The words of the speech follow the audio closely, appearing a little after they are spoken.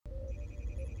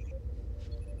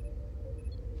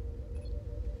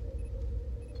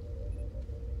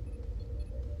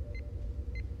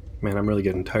Man, I'm really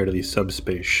getting tired of these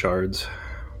subspace shards.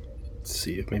 Let's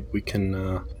see if maybe we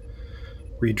can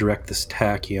redirect this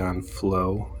tachyon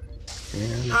flow.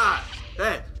 And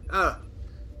Hey,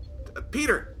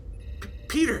 Peter,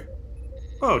 Peter.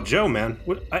 oh, Joe, man,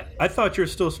 I thought you were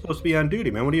still supposed to be on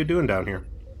duty, man. What are you doing down here?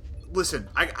 Listen,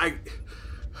 I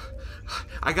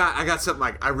got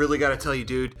something I really got to tell you,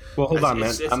 dude. Well, hold on,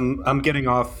 man. I'm getting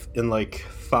off in like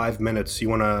 5 minutes. You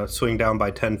want to swing down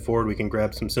by 10 forward? We can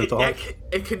grab some synthol.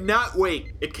 It cannot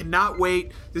wait. It cannot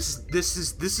wait. This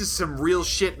is some real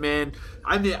shit, man.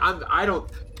 I don't.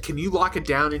 Can you lock it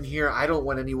down in here? I don't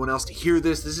want anyone else to hear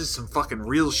this. This is some fucking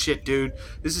real shit, dude.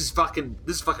 This is fucking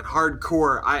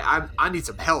hardcore. I need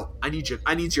some help. I need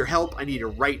your help. I need it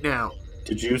right now.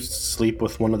 Did you sleep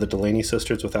with one of the Delaney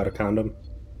sisters without a condom?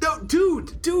 No,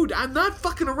 dude, I'm not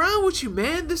fucking around with you,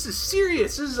 man. This is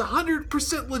serious. This is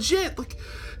 100% legit. Like,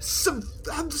 I'm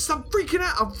freaking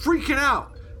out.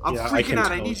 I'm freaking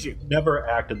out. I need you. Never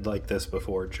acted like this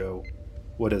before, Joe.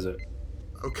 What is it?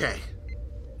 Okay.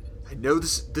 I know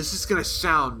this is gonna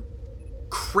sound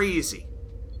crazy,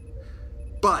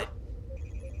 but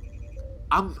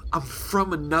I'm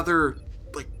from another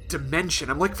dimension.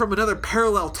 I'm like from another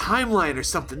parallel timeline or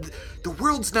something. The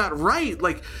world's not right.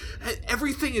 Like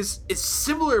everything is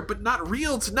similar but not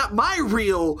real. It's not my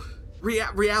real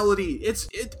reality.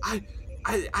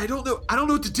 I don't know. I don't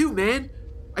know what to do, man.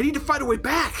 I need to find a way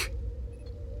back.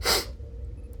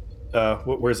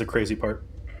 Where's the crazy part?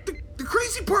 The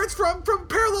crazy part's from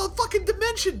parallel fucking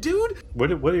dimension, dude. What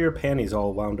are your panties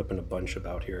all wound up in a bunch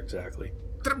about here exactly?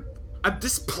 That I'm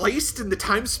displaced in the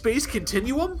time-space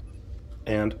continuum?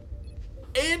 And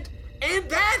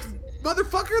that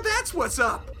motherfucker, that's what's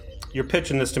up. You're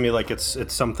pitching this to me like it's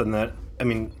something that, I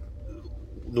mean,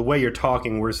 the way you're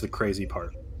talking, where's the crazy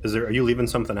part? Are you leaving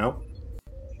something out?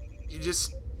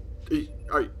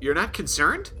 You're not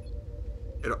concerned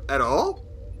at all?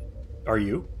 Are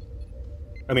you?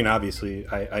 I mean, obviously,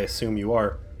 I assume you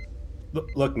are.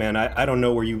 Look, man, I don't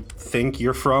know where you think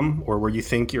you're from or where you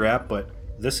think you're at, but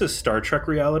this is Star Trek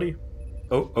reality.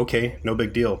 Oh, okay, no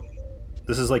big deal.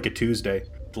 This is like a Tuesday.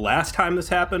 The last time this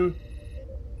happened,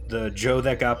 the Joe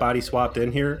that got body swapped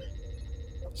in here,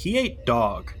 he ate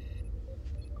dog.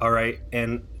 All right,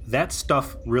 and that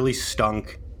stuff really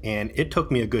stunk, and it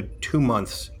took me a good 2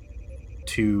 months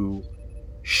to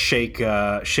shake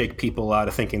people out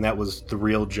of thinking that was the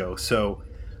real Joe. So,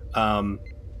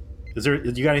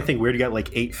 you got anything weird? You got like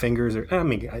 8 fingers, or I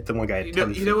mean, the one guy had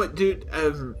 10 You know what, dude?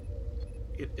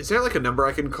 Is there like a number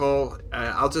I can call?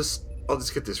 I'll just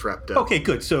get this wrapped up. Okay,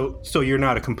 good. So you're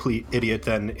not a complete idiot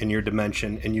then in your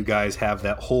dimension, and you guys have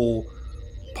that whole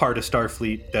part of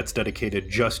Starfleet that's dedicated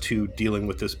just to dealing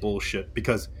with this bullshit.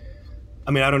 Because,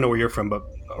 I mean, I don't know where you're from, but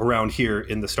around here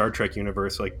in the Star Trek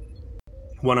universe, like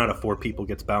 1 out of 4 people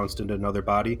gets bounced into another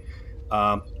body.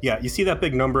 You see that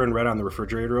big number in red on the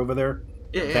refrigerator over there?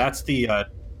 Yeah. That's the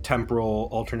temporal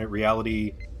alternate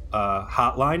reality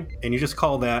hotline, and you just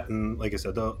call that, and like I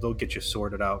said, they'll get you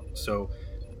sorted out. So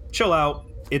chill out.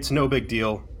 It's no big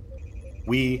deal.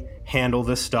 We handle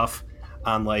this stuff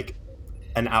on like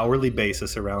an hourly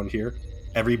basis around here.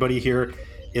 Everybody here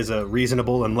is a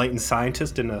reasonable, enlightened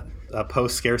scientist in a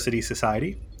post-scarcity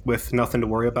society with nothing to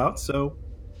worry about. So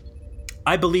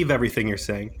I believe everything you're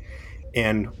saying,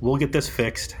 and we'll get this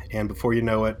fixed. And before you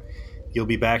know it, you'll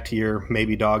be back to your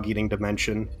maybe dog-eating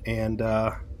dimension, and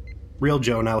real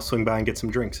Joe and I'll swing by and get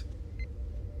some drinks.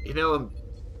 You know,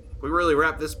 we really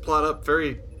wrapped this plot up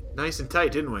very nice and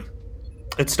tight, didn't we?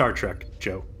 It's Star Trek,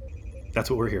 Joe. That's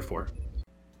what we're here for.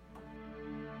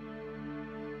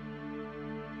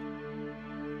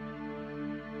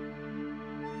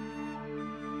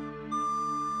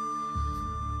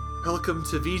 Welcome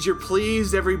to V'ger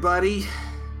Please, everybody.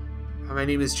 My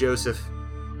name is Joseph.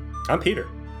 I'm Peter.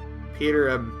 Peter,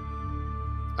 I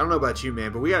don't know about you,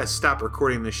 man, but we gotta stop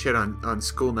recording this shit on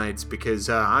school nights because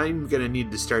I'm gonna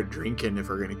need to start drinking if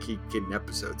we're gonna keep getting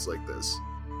episodes like this.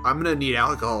 I'm gonna need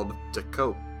alcohol to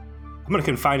cope. I'm gonna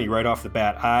confine you right off the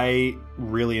bat. I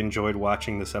really enjoyed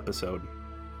watching this episode.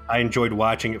 I enjoyed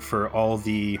watching it for all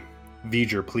the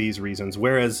V'ger Please reasons,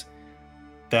 whereas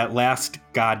that last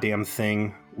goddamn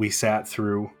thing we sat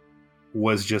through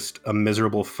was just a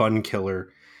miserable fun killer.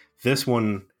 This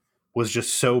one was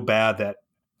just so bad that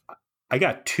I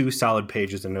got 2 solid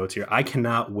pages of notes here. I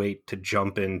cannot wait to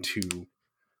jump into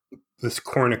this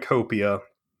cornucopia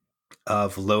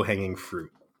of low-hanging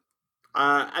fruit.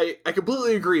 I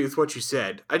completely agree with what you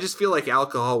said. I just feel like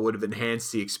alcohol would have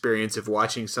enhanced the experience of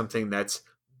watching something that's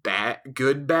bad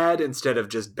instead of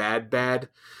just bad.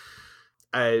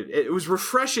 It was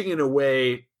refreshing in a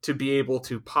way to be able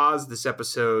to pause this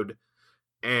episode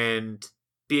and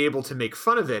be able to make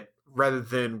fun of it rather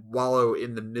than wallow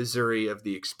in the misery of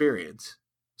the experience.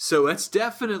 So that's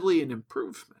definitely an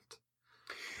improvement.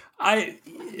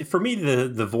 For me,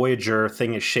 the Voyager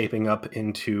thing is shaping up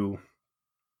into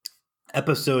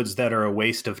episodes that are a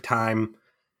waste of time,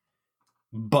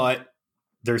 but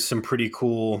there's some pretty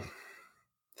cool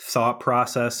thought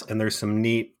process, and there's some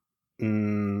neat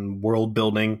world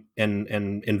building and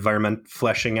environment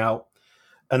fleshing out.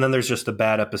 And then there's just the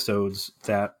bad episodes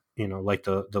that, like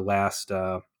the last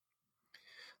the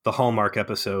Hallmark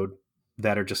episode,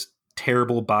 that are just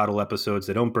terrible bottle episodes.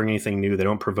 They don't bring anything new. They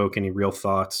don't provoke any real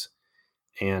thoughts,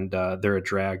 and they're a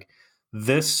drag.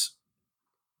 This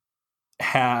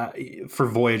for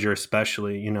Voyager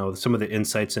especially, some of the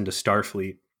insights into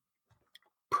Starfleet,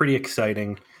 pretty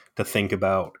exciting to think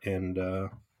about, and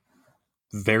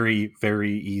very,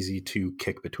 very easy to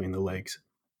kick between the legs.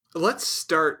 Let's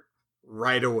start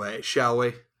right away, shall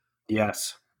we?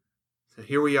 Yes. So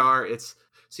here we are. It's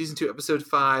season 2, episode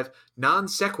 5, Non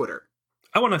Sequitur.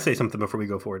 I want to say something before we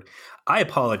go forward. I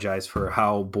apologize for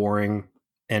how boring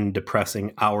and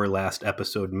depressing our last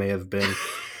episode may have been.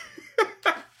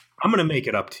 I'm going to make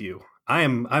it up to you.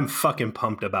 I'm fucking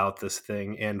pumped about this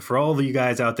thing. And for all of you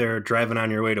guys out there driving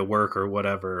on your way to work or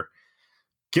whatever,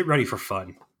 get ready for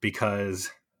fun,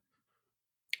 because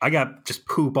I got just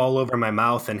poop all over my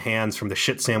mouth and hands from the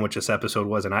shit sandwich this episode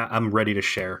was, and I'm ready to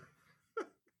share.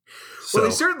 So.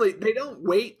 Well, they don't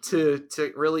wait to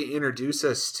really introduce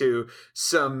us to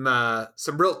some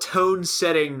real tone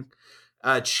setting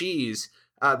cheese,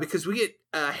 because we get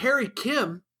Harry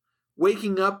Kim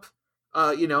waking up,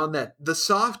 on the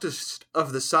softest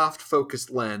of the soft focused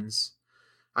lens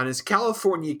on his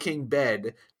California king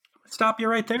bed. Stop you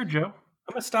right there, Joe.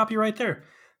 I'm gonna stop you right there.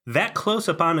 That close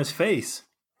up on his face.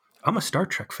 I'm a Star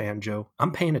Trek fan, Joe.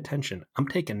 I'm paying attention. I'm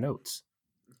taking notes.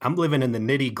 I'm living in the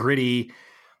nitty gritty,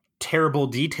 terrible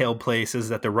detailed places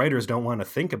that the writers don't want to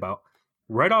think about.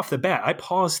 Right off the bat, I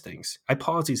pause things. I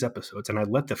pause these episodes and I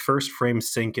let the first frame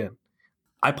sink in.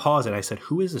 I pause it. I said,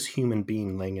 who is this human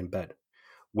being laying in bed?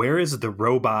 Where is the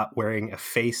robot wearing a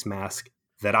face mask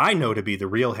that I know to be the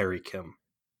real Harry Kim,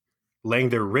 laying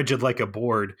there rigid like a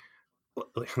board?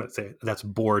 Let's say that's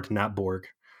board, not Borg.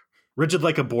 Rigid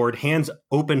like a board, hands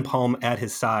open palm at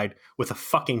his side with a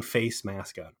fucking face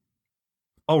mask on.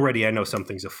 Already I know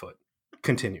something's afoot.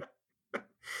 Continue.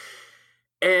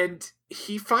 And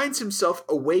he finds himself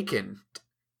awakened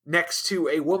next to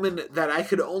a woman that I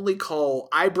could only call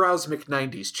Eyebrows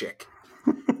McNineties chick.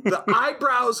 The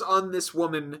eyebrows on this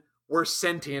woman were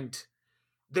sentient.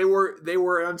 They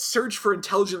were on search for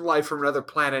intelligent life from another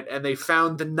planet, and they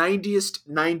found the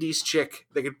 90s chick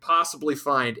they could possibly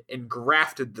find and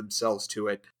grafted themselves to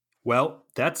it. Well,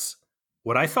 that's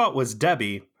what I thought was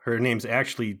Debbie. Her name's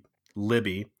actually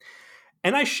Libby.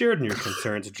 And I shared in your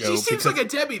concerns, Joe. She seems like a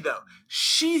Debbie, though.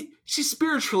 She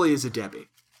spiritually is a Debbie.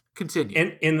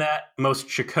 Continue. In that most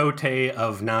Chakotay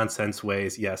of nonsense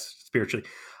ways, yes, spiritually.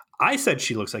 I said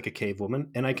she looks like a cave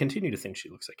woman, and I continue to think she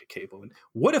looks like a cave woman.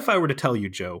 What if I were to tell you,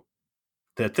 Joe,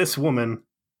 that this woman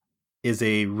is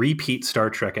a repeat Star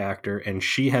Trek actor, and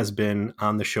she has been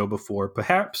on the show before,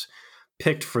 perhaps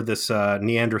picked for this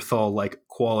Neanderthal-like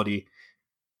quality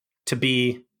to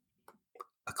be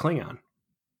a Klingon?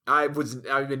 I'm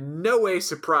in no way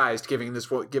surprised, given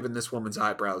this woman's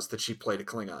eyebrows, that she played a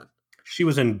Klingon. She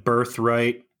was in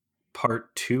Birthright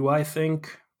Part 2, I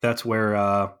think. That's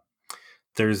where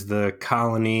there's the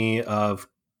colony of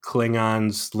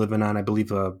Klingons living on, I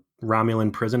believe, a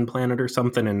Romulan prison planet or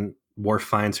something, and Worf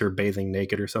finds her bathing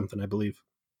naked or something, I believe.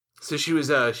 So she was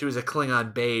a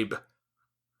Klingon babe.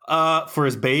 For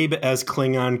as babe as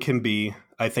Klingon can be,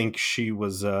 I think she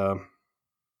was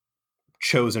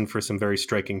chosen for some very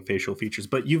striking facial features.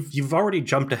 But you've already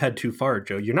jumped ahead too far,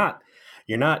 Joe. You're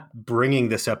not bringing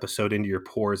this episode into your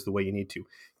pores the way you need to.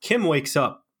 Kim wakes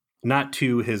up not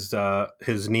to his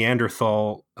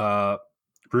Neanderthal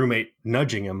roommate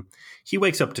nudging him. He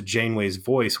wakes up to Janeway's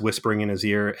voice whispering in his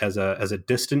ear as a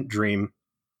distant dream,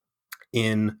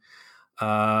 in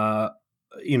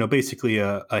basically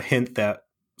a hint that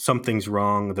something's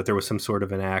wrong, that there was some sort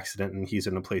of an accident and he's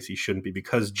in a place he shouldn't be,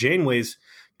 because Janeway's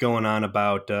going on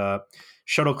about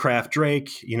shuttlecraft Drake,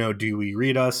 do we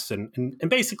read us, and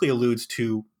basically alludes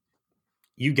to,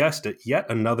 you guessed it, yet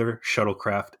another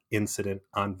shuttlecraft incident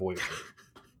on Voyager.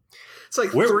 It's like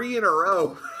 3 in a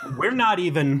row. We're not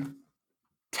even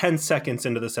 10 seconds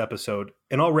into this episode,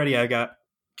 and already I got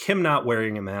Kim not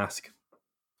wearing a mask,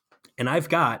 and I've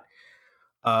got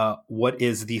what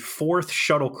is the 4th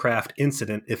shuttlecraft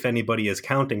incident, if anybody is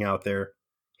counting out there.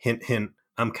 Hint, hint,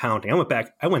 I'm counting.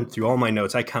 I went through all my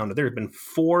notes. I counted. There have been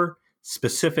 4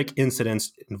 specific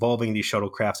incidents involving these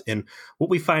shuttlecrafts in what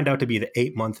we find out to be the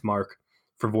 8-month mark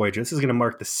for Voyager. This is going to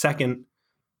mark the second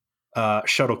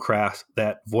shuttlecraft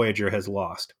that Voyager has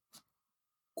lost.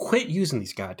 Quit using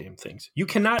these goddamn things. You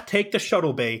cannot take the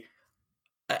shuttle bay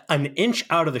an inch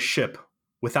out of the ship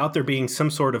without there being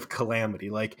some sort of calamity.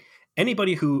 Like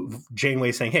anybody who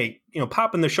Janeway's saying, hey,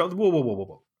 pop in the shuttle.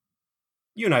 Whoa.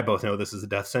 You and I both know this is a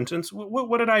death sentence.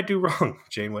 What did I do wrong,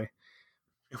 Janeway?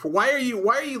 Why are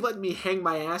you letting me hang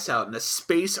my ass out in a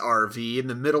space RV in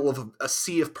the middle of a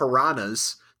sea of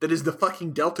piranhas that is the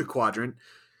fucking Delta Quadrant?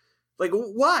 Like,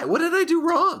 why? What did I do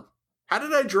wrong? How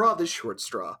did I draw this short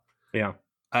straw? Yeah.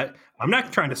 I'm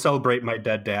not trying to celebrate my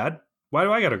dead dad. Why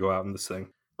do I got to go out in this thing?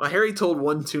 Well, Harry told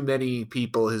one too many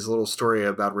people his little story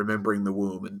about remembering the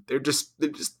womb, and they just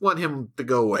want him to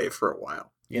go away for a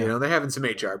while. Yeah. They're having some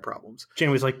HR problems.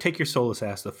 Janeway's like, take your soulless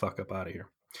ass the fuck up out of here.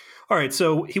 All right,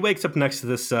 so he wakes up next to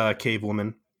this cave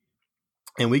woman,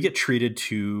 and we get treated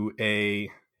to a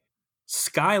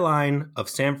skyline of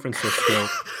San Francisco.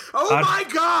 Oh my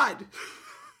God!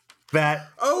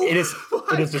 It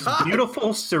is this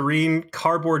beautiful, serene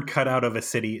cardboard cutout of a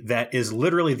city that is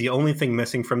literally the only thing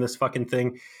missing from this fucking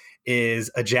thing is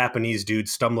a Japanese dude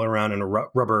stumbling around in a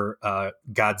rubber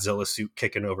Godzilla suit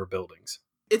kicking over buildings.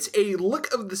 It's a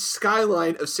look of the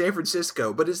skyline of San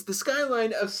Francisco, but it's the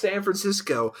skyline of San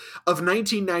Francisco of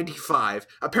 1995.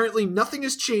 Apparently nothing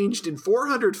has changed in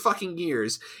 400 fucking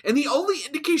years, and the only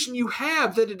indication you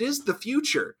have that it is the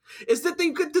future is that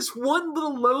they've got this one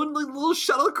little lonely little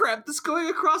shuttlecraft that's going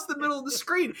across the middle of the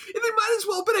screen, and they might as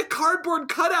well have been a cardboard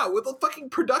cutout with a fucking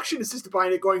production assistant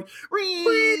behind it going, wee,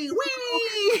 wee,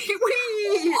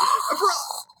 wee,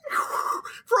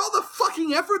 for all the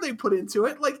fucking effort they put into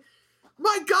it. Like,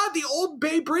 my God, the Old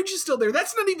Bay Bridge is still there.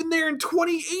 That's not even there in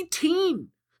 2018.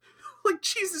 Like,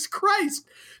 Jesus Christ.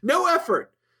 No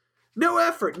effort.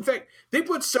 In fact, they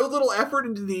put so little effort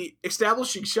into the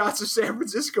establishing shots of San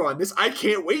Francisco on this. I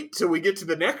can't wait till we get to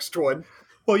the next one.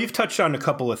 Well, you've touched on a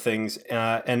couple of things,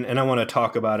 and I want to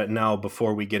talk about it now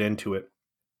before we get into it.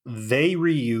 They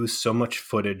reuse so much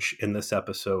footage in this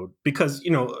episode because,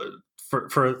 for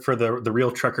the real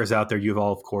trekkers out there, you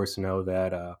all, of course, know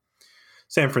that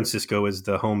San Francisco is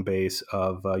the home base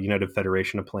of United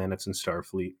Federation of Planets and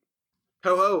Starfleet.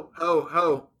 Ho, ho, ho,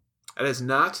 ho. That is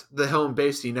not the home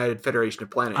base of the United Federation of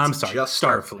Planets. I'm sorry, just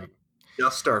Starfleet.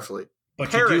 Just Starfleet. But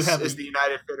Paris is the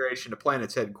United Federation of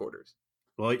Planets headquarters.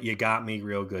 Well, you got me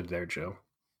real good there, Joe.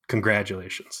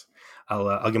 Congratulations.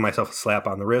 I'll give myself a slap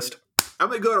on the wrist. I'm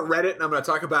going to go to Reddit and I'm going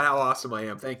to talk about how awesome I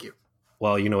am. Thank you.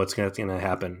 Well, you know what's going to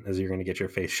happen is you're going to get your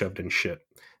face shoved in shit.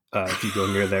 If you go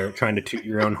near there trying to toot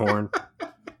your own horn.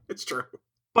 It's true.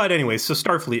 But anyway, so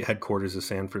Starfleet headquarters is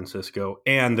San Francisco,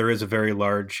 and there is a very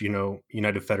large,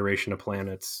 United Federation of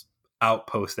Planets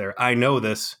outpost there. I know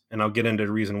this, and I'll get into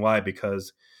the reason why,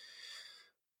 because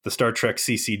the Star Trek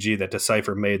CCG that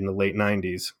Decipher made in the late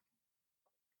 90s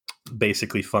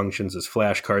basically functions as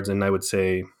flashcards, and I would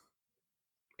say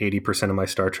 80% of my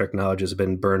Star Trek knowledge has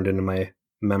been burned into my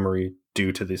memory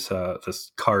due to this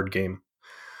card game.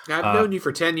 I've known you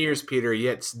for 10 years, Peter,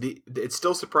 yet it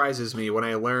still surprises me when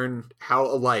I learn how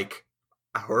alike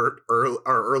our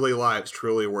early lives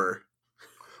truly were.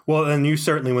 Well, and you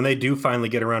certainly, when they do finally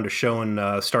get around to showing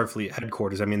Starfleet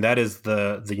headquarters, I mean, that is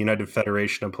the United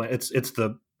Federation of Planets. It's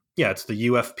the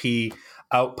UFP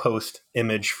outpost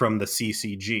image from the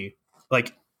CCG.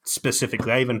 Like,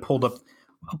 specifically, I even pulled up,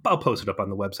 I'll post it up on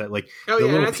the website. Like,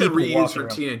 that's a reuse from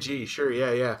TNG. Sure,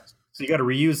 yeah. So you got to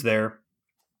reuse there.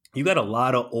 You got a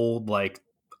lot of old, like,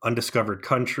 Undiscovered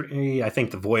Country. I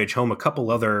think The Voyage Home, a couple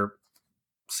other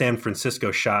San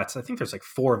Francisco shots. I think there's like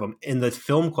 4 of them in the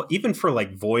film. Even for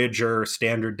like Voyager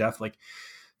standard def, like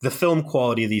the film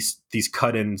quality of these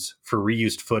cut-ins for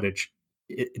reused footage,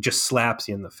 it just slaps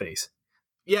you in the face.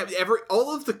 Yeah,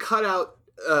 all of the cutout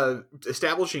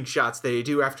establishing shots they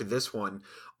do after this one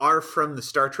are from the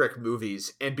Star Trek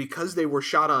movies, and because they were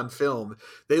shot on film,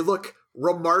 they look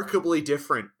remarkably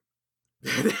different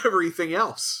than everything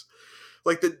else.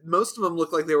 Like most of them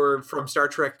look like they were from Star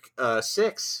Trek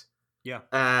 6. Yeah.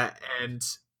 And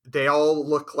they all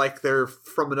look like they're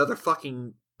from another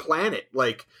fucking planet.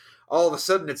 Like all of a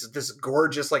sudden it's this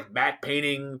gorgeous like matte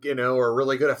painting, or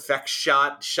really good effects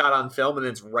shot on film, and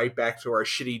then it's right back to our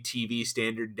shitty TV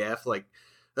standard def. Like,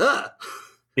 ugh.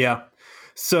 Yeah.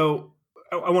 So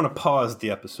I want to pause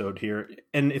the episode here.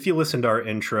 And if you listen to our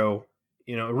intro,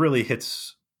 it really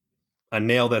hits a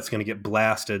nail that's going to get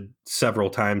blasted several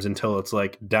times until it's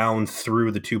like down through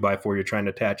the 2x4 you're trying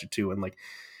to attach it to. And like,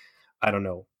 I don't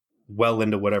know, well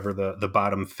into whatever the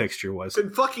bottom fixture was. It's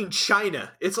in fucking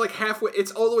China. It's like halfway,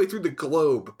 it's all the way through the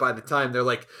globe by the time they're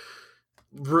like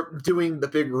doing the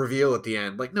big reveal at the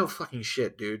end. Like, no fucking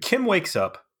shit, dude. Kim wakes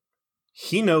up.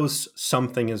 He knows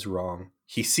something is wrong.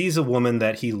 He sees a woman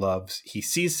that he loves. He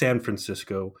sees San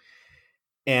Francisco.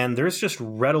 And there's just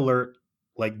red alert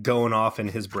like going off in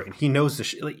his brain. He knows the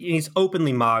shit. Like, he's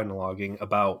openly monologuing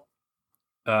about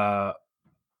the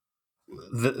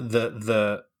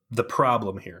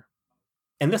problem here.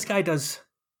 And this guy does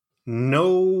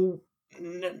nothing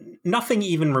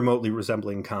even remotely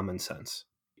resembling common sense.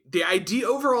 The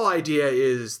overall idea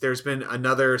is there's been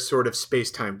another sort of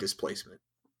space-time displacement.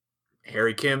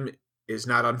 Harry Kim is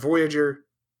not on Voyager.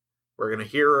 We're going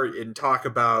to hear and talk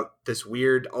about this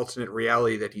weird alternate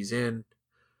reality that he's in.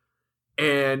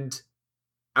 And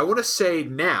I want to say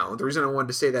now, the reason I wanted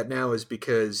to say that now is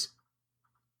because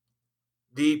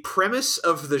the premise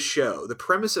of the show, the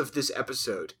premise of this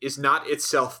episode is not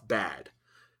itself bad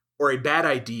or a bad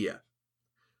idea.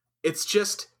 It's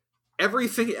just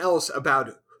everything else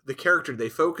about the character they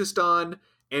focused on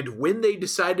and when they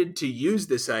decided to use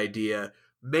this idea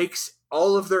makes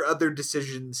all of their other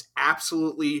decisions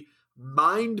absolutely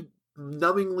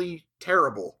mind-numbingly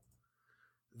terrible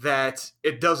that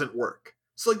it doesn't work.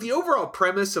 So, like, the overall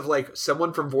premise of, like,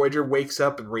 someone from Voyager wakes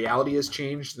up and reality has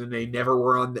changed and they never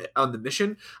were on the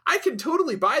mission, I can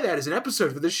totally buy that as an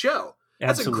episode for this show.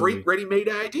 That's Absolutely. a great ready-made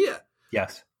idea.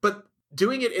 Yes. But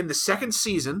doing it in the second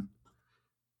season,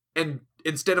 and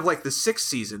instead of, like, the sixth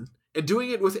season, and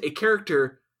doing it with a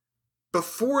character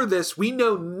before this we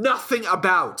know nothing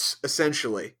about,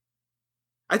 essentially.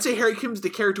 I'd say Harry Kim's the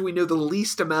character we know the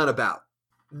least amount about.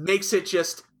 Makes it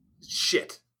just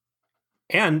shit.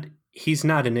 And he's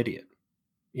not an idiot.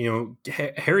 You know,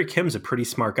 Harry Kim's a pretty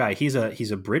smart guy. He's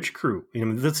a bridge crew. You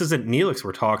know, this isn't Neelix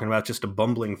we're talking about, just a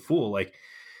bumbling fool. Like,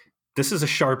 this is a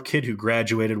sharp kid who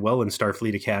graduated well in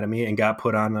Starfleet Academy and got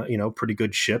put on a pretty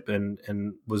good ship and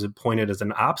was appointed as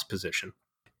an ops position.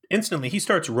 Instantly, he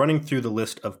starts running through the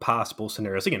list of possible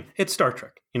scenarios. Again, it's Star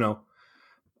Trek. You know,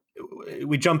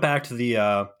 we jump back to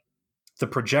the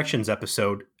projections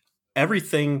episode.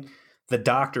 Everything the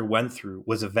Doctor went through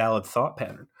was a valid thought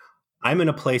pattern. I'm in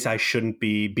a place I shouldn't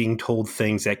be, being told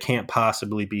things that can't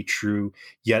possibly be true,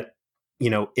 yet, you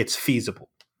know, it's feasible.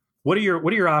 What are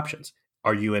your options?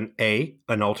 Are you in A,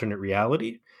 an alternate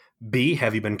reality? B,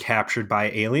 have you been captured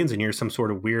by aliens and you're some sort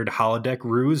of weird holodeck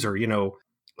ruse or, you know,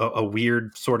 a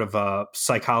weird sort of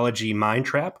psychology mind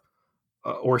trap?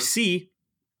 Or C,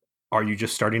 are you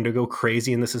just starting to go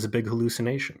crazy and this is a big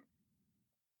hallucination?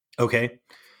 Okay.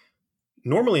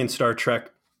 Normally in Star Trek,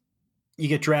 you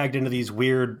get dragged into these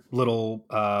weird little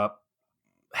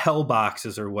hell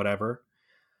boxes or whatever.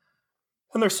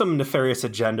 And there's some nefarious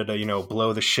agenda to, you know,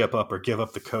 blow the ship up or give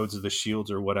up the codes of the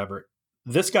shields or whatever.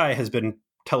 This guy has been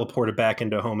teleported back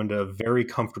into home into a very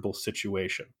comfortable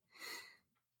situation.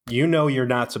 You know you're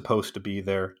not supposed to be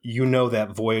there. You know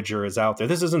that Voyager is out there.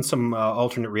 This isn't some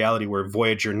alternate reality where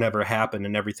Voyager never happened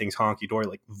and everything's honky-dory.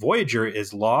 Like, Voyager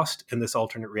is lost in this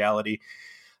alternate reality.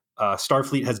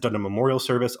 Starfleet has done a memorial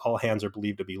service. All hands are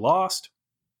believed to be lost.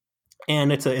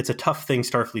 And it's a tough thing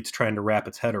Starfleet's trying to wrap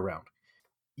its head around.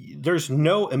 There's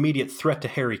no immediate threat to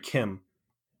Harry Kim.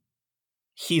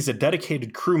 He's a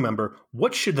dedicated crew member.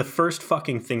 What should the first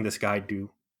fucking thing this guy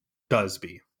does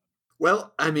be?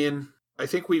 Well, I mean, I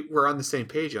think we're on the same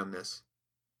page on this.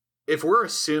 If we're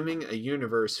assuming a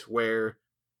universe where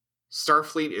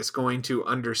Starfleet is going to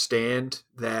understand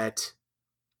that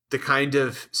the kind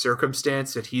of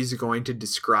circumstance that he's going to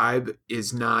describe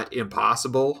is not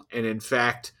impossible, and in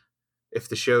fact, if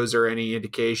the shows are any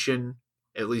indication,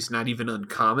 at least not even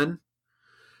uncommon,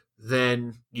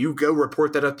 then you go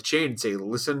report that up the chain and say,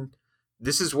 listen,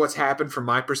 this is what's happened from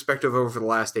my perspective over the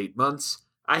last 8 months.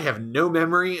 I have no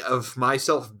memory of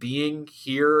myself being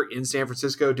here in San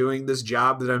Francisco doing this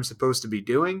job that I'm supposed to be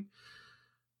doing.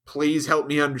 Please help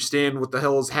me understand what the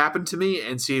hell has happened to me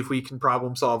and see if we can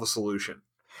problem solve a solution.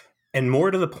 And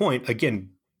more to the point,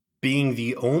 again, being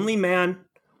the only man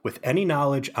with any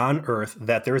knowledge on Earth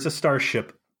that there is a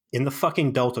starship in the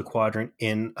fucking Delta Quadrant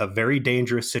in a very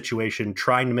dangerous situation,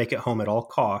 trying to make it home at all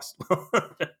costs.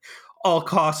 All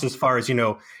costs as far as, you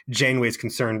know, Janeway's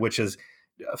concerned, which is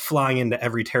flying into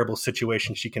every terrible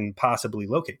situation she can possibly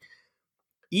locate.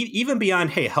 Even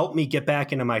beyond, hey, help me get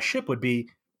back into my ship, would be,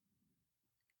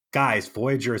 guys,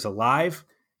 Voyager is alive.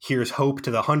 Here's hope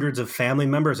to the hundreds of family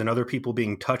members and other people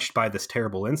being touched by this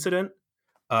terrible incident.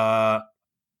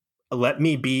 Let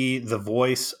me be the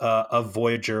voice of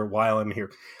Voyager while I'm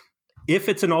here. If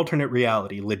it's an alternate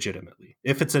reality, legitimately,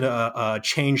 if it's a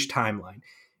changed timeline,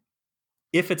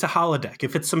 if it's a holodeck,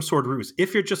 if it's some sort of ruse,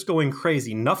 if you're just going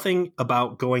crazy, nothing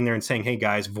about going there and saying, hey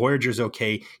guys, Voyager's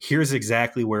okay. Here's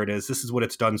exactly where it is. This is what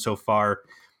it's done so far.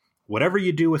 whatever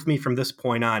you do with me from this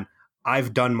point on,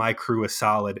 I've done my crew a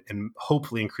solid and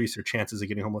hopefully increase their chances of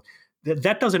getting home.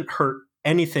 That doesn't hurt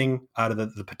anything out of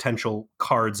the potential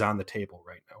cards on the table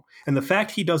right now. And the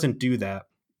fact he doesn't do that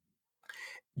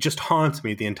just haunts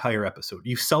me the entire episode.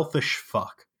 You selfish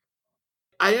fuck.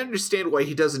 I understand why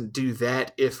he doesn't do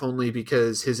that, if only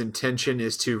because his intention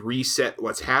is to reset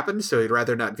what's happened, so he'd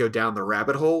rather not go down the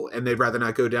rabbit hole, and they'd rather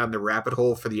not go down the rabbit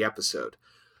hole for the episode.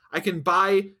 I can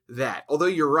buy that, although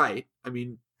you're right. I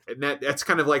mean, that's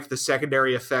kind of like the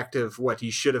secondary effect of what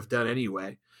he should have done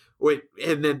anyway.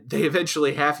 And then they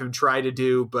eventually have him try to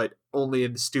do, but only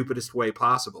in the stupidest way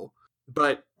possible.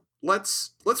 But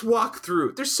let's walk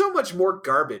through. There's so much more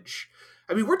garbage.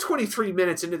 I mean, we're 23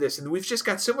 minutes into this, and we've just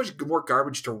got so much more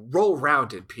garbage to roll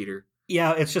around in, Peter.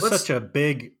 Yeah, it's just such a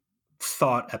big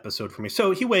thought episode for me.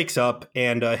 So he wakes up,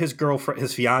 and his girlfriend,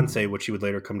 his fiance, which he would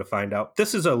later come to find out,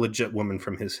 this is a legit woman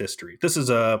from his history. This is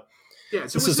a... Yeah,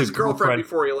 so this was his girlfriend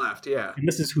before he left, yeah. And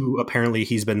this is who apparently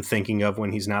he's been thinking of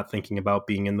when he's not thinking about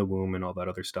being in the womb and all that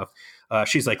other stuff.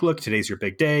 She's like, look, today's your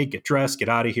big day. Get dressed, get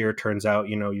out of here. Turns out,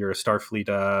 you're a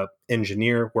Starfleet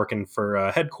engineer working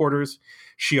for headquarters.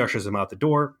 She ushers him out the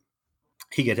door.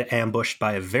 He gets ambushed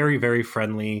by a very, very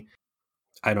friendly,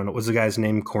 I don't know, what was the guy's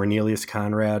name? Cornelius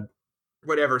Conrad?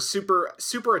 Whatever, super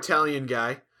Italian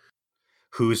guy.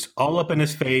 Who's all up in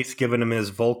his face, giving him his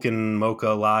Vulcan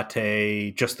mocha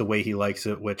latte just the way he likes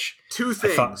it, which... Two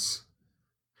things.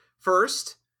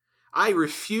 First, I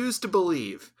refuse to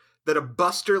believe that a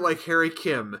buster like Harry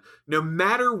Kim, no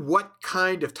matter what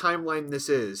kind of timeline this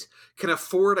is, can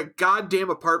afford a goddamn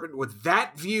apartment with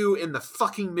that view in the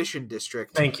fucking Mission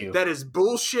District. Thank you. That is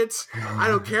bullshit. I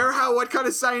don't care what kind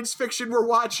of science fiction we're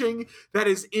watching. That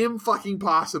is fucking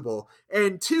possible.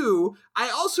 And two, I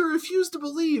also refuse to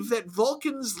believe that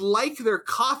Vulcans like their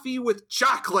coffee with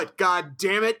chocolate, god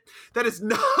damn it. That is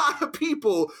not a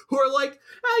people who are like,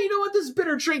 you know what, this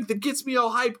bitter drink that gets me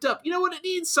all hyped up. You know what, it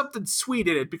needs something sweet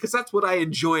in it because that's what I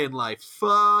enjoy in life.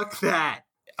 Fuck that.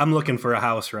 I'm looking for a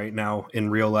house right now in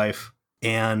real life,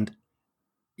 and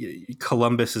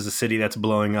Columbus is a city that's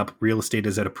blowing up. Real estate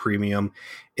is at a premium.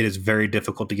 It is very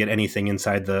difficult to get anything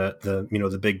inside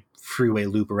the big freeway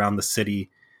loop around the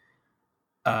city,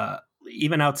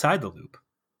 even outside the loop.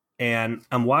 And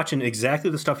I'm watching exactly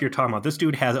the stuff you're talking about. This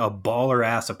dude has a baller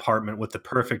ass apartment with the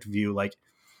perfect view. Like,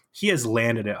 he has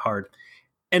landed it hard.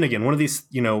 And again, one of these,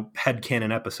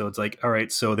 headcanon episodes, like, all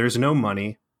right, so there's no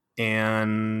money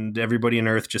and everybody on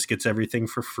Earth just gets everything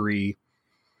for free.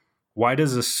 Why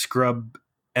does a scrub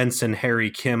Ensign Harry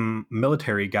Kim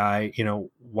military guy,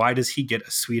 why does he get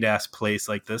a sweet ass place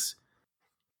like this?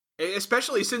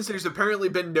 Especially since there's apparently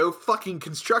been no fucking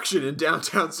construction in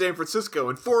downtown San Francisco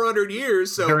in 400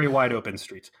 years. So very wide open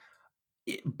streets.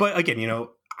 But again,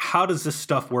 how does this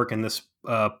stuff work in this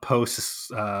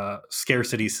post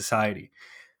scarcity society?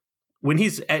 When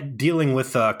he's dealing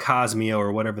with Cosmio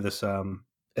or whatever this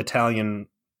Italian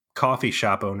coffee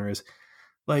shop owner is,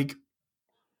 like,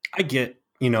 I get,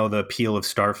 the appeal of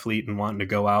Starfleet and wanting to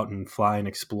go out and fly and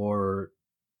explore, or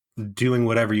doing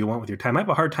whatever you want with your time. I have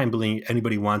a hard time believing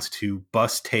anybody wants to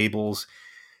bust tables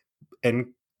and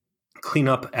clean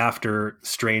up after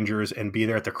strangers and be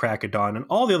there at the crack of dawn and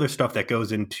all the other stuff that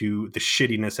goes into the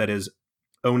shittiness that is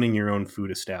owning your own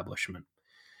food establishment.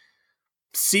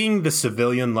 Seeing the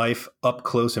civilian life up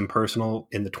close and personal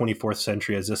in the 24th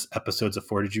century, as this episode's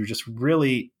afforded you, just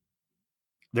really,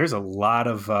 there's a lot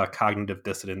of cognitive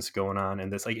dissonance going on in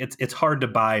this. Like, it's hard to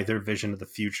buy their vision of the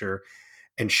future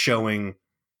and showing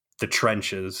the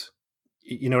trenches.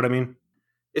 You know what I mean?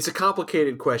 It's a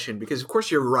complicated question because, of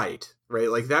course, you're right?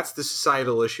 Like, that's the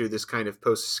societal issue this kind of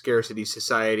post-scarcity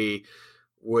society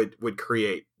would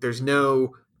create. There's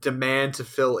no demand to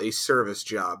fill a service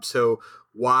job. So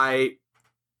why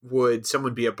would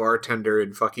someone be a bartender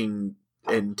in fucking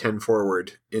in 10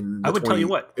 forward in the I would tell you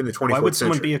what, in the 24th why would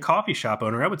someone century? be a coffee shop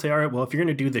owner? I would say, all right, well, if you're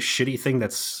going to do the shitty thing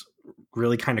that's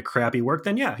really kind of crappy work,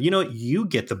 then yeah, you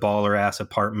get the baller ass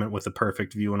apartment with the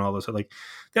perfect view and all this. Like,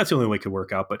 that's the only way it could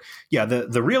work out. But yeah,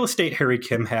 the real estate Harry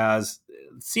Kim has,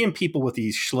 seeing people with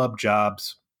these schlub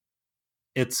jobs,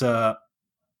 it's a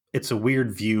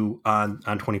weird view on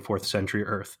 24th century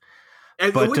Earth.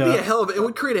 And it would be it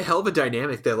would create a hell of a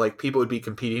dynamic that, like, people would be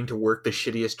competing to work the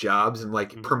shittiest jobs, and,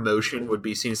 like, promotion would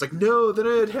be seen as like, no, then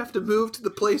I'd have to move to the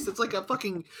place that's like a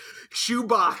fucking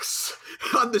shoebox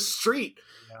on the street.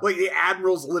 Yeah. Like the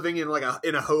admiral's living in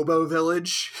in a hobo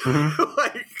village. Mm-hmm.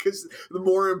 Like, because the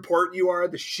more important you are,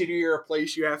 the shittier a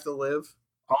place you have to live.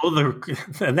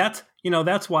 And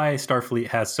that's why Starfleet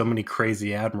has so many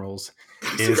crazy admirals.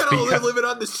 They're living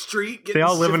on the street. They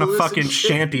all live in a fucking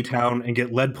shanty town and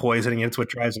get lead poisoning. And it's what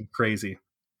drives them crazy.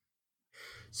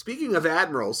 Speaking of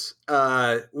admirals,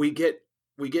 we get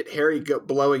Harry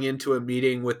blowing into a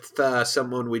meeting with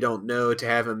someone we don't know to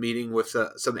have a meeting with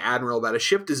some admiral about a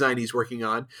ship design he's working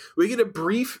on. We get a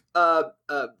brief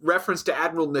reference to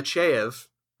Admiral Nechayev.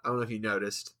 I don't know if you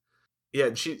noticed.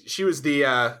 Yeah, she was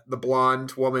the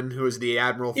blonde woman who was the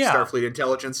admiral of Starfleet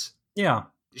Intelligence. Yeah.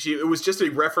 It was just a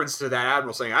reference to that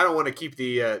admiral saying, "I don't want to keep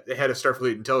the head of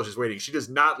Starfleet Intelligence waiting. She does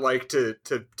not like to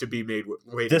be made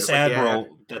waiting." This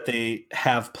admiral that they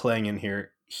have playing in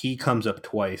here, he comes up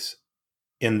twice.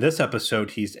 In this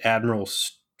episode, he's Admiral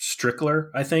Strickler,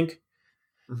 I think,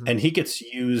 and he gets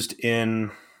used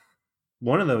in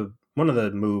one of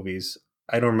the movies.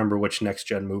 I don't remember which Next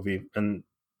Gen movie, and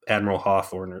Admiral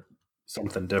Hawthorne or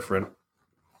something different,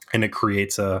 and it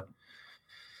creates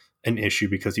an issue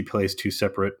because he plays two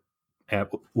separate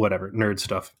whatever nerd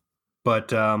stuff. But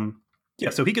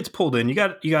so he gets pulled in. You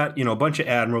got a bunch of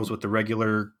admirals with the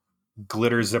regular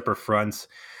glitter zipper fronts.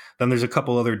 Then there's a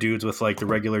couple other dudes with like the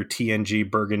regular TNG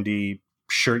burgundy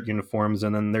shirt uniforms,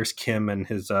 and then there's Kim and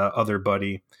his other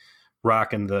buddy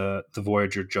rocking the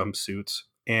Voyager jumpsuits,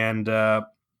 and the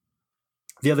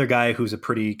other guy who's a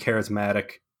pretty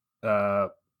charismatic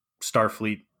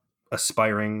Starfleet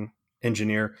aspiring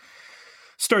engineer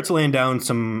starts laying down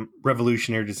some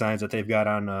revolutionary designs that they've got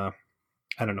on, I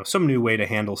don't know, some new way to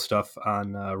handle stuff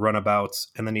on runabouts.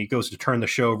 And then he goes to turn the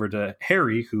show over to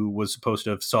Harry, who was supposed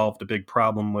to have solved a big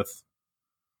problem with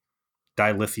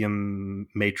dilithium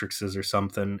matrices or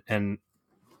something. And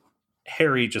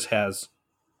Harry just has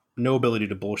no ability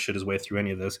to bullshit his way through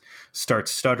any of this, starts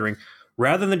stuttering.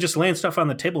 Rather than just laying stuff on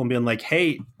the table and being like,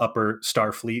 hey, upper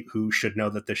Starfleet, who should know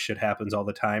that this shit happens all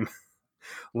the time,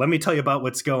 let me tell you about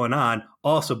what's going on.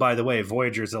 Also, by the way,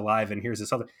 Voyager's alive, and here's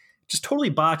this other. Just totally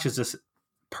botches this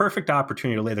perfect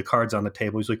opportunity to lay the cards on the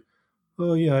table. He's like,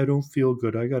 oh, yeah, I don't feel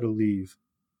good. I got to leave.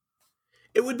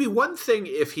 It would be one thing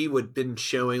if he would been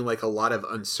showing like a lot of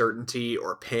uncertainty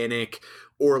or panic,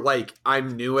 or like,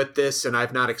 I'm new at this and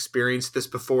I've not experienced this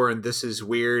before and this is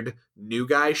weird new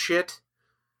guy shit.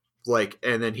 Like,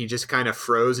 and then he just kind of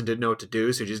froze and didn't know what to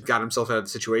do, so he just got himself out of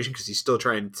the situation because he's still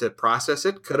trying to process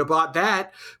it. Could have bought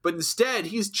that, but instead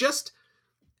he's just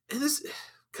he's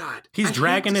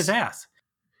dragging his ass.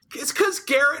 It's because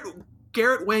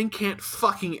Garrett Wang can't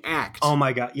fucking act. Oh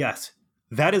my god, yes,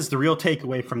 that is the real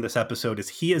takeaway from this episode: is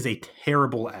he is a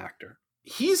terrible actor.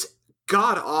 He's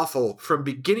god awful from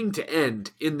beginning to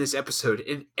end in this episode.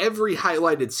 In every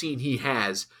highlighted scene he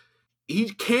has,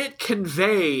 he can't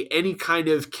convey any kind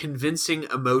of convincing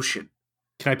emotion.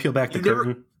 Can I peel back the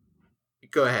curtain?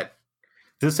 Go ahead.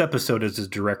 This episode is a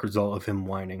direct result of him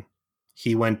whining.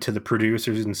 He went to the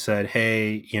producers and said,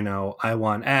 hey, I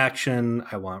want action.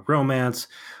 I want romance.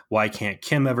 Why can't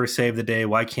Kim ever save the day?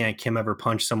 Why can't Kim ever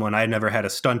punch someone? I never had a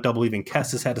stunt double. Even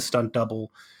Kes has had a stunt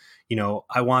double.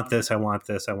 I want this. I want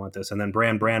this. I want this. And then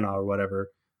Branagh or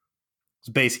whatever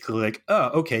was basically like, oh,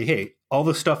 okay, hey, all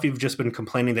the stuff you've just been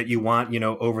complaining that you want,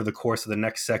 over the course of the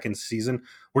next second season,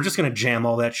 we're just going to jam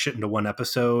all that shit into one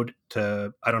episode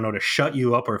to shut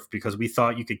you up, or because we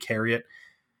thought you could carry it.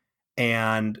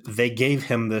 And they gave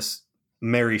him this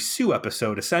Mary Sue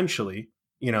episode, essentially,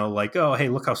 like, oh, hey,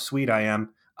 look how sweet I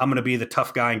am. I'm going to be the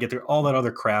tough guy and get through all that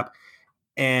other crap.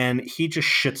 And he just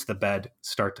shits the bed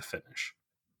start to finish.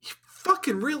 He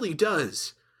fucking really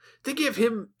does. They give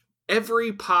him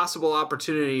every possible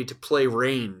opportunity to play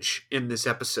range in this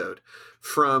episode,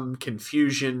 from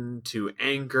confusion to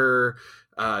anger,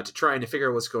 to trying to figure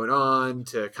out what's going on,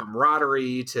 to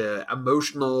camaraderie, to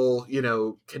emotional,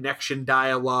 connection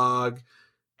dialogue.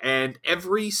 And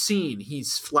every scene,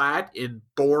 he's flat and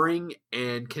boring,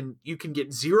 and you can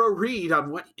get zero read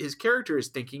on what his character is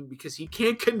thinking because he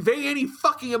can't convey any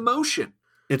fucking emotion.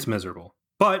 It's miserable.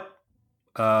 But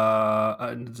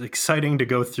it's exciting to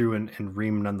go through and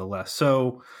ream nonetheless.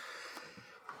 So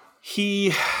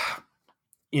he,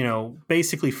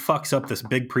 basically fucks up this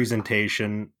big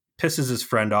presentation, pisses his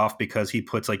friend off because he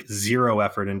puts like zero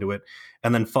effort into it,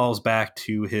 and then falls back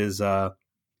to his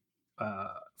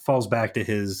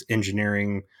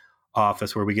engineering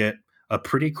office, where we get a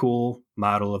pretty cool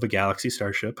model of a Galaxy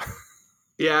starship.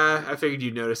 Yeah, I figured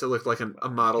you'd notice. It looked like a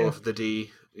model of the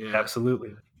D. Yeah.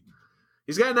 Absolutely.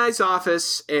 He's got a nice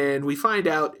office, and we find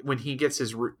out when he gets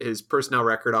his personnel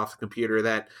record off the computer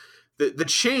that the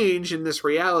change in this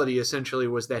reality essentially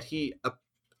was that he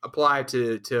applied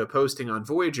to a posting on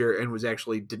Voyager and was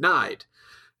actually denied.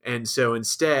 And so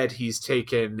instead, he's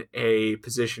taken a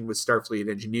position with Starfleet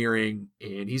Engineering,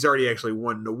 and he's already actually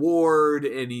won an award,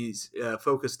 and he's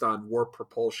focused on warp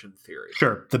propulsion theory.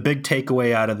 Sure. The big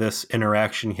takeaway out of this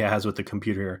interaction he has with the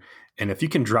computer, and if you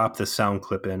can drop this sound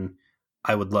clip in,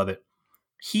 I would love it.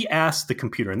 he asked the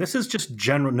computer, and this is just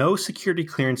general, no security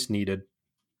clearance needed.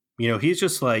 He's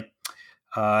just like,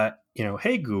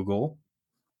 hey, Google.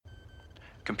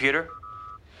 Computer,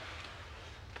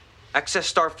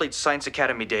 access Starfleet Science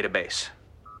Academy database.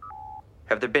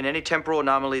 Have there been any temporal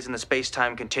anomalies in the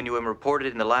space-time continuum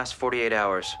reported in the last 48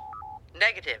 hours?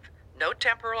 Negative. No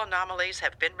temporal anomalies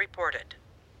have been reported.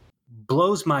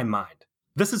 Blows my mind.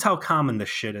 This is how common this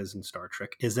shit is in Star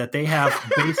Trek, is that they have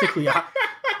basically,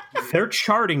 they're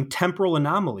charting temporal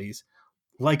anomalies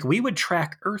like we would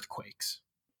track earthquakes.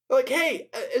 Like, hey,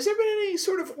 has there been any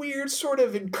sort of weird sort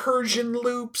of incursion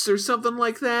loops or something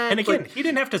like that? And again, he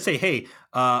didn't have to say, hey,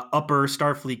 upper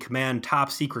Starfleet Command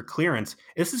top secret clearance.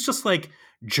 This is just like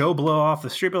Joe Blow off the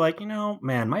street, but like,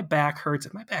 man, my back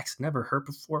hurts. My back's never hurt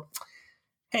before.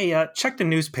 Hey, check the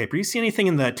newspaper. You see anything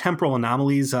in the temporal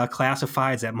anomalies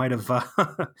classifieds that might have...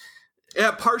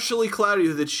 Yeah, partially cloudy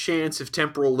with a chance of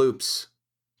temporal loops.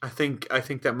 I think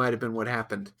that might have been what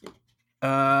happened.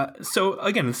 So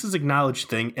again, this is an acknowledged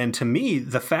thing, and to me,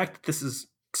 the fact that this is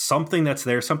something that's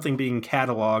there, something being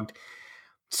cataloged,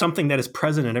 something that is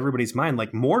present in everybody's mind,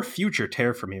 like more future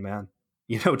tear for me, man.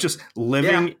 Just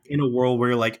living in a world where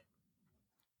you're like,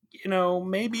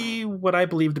 maybe what I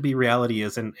believe to be reality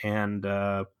isn't, and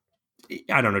I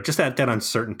don't know, just that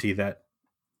uncertainty that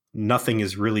nothing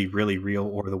is really, really real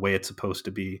or the way it's supposed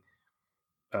to be,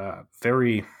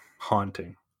 very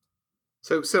haunting.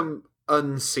 So some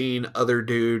unseen other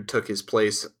dude took his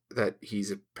place that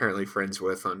he's apparently friends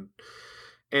with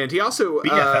and he also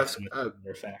BFFs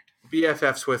with fact.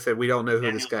 BFFs with it. We don't know who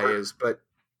Daniel this guy Byrd. is, but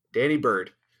Danny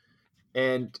Byrd.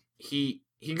 And he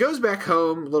goes back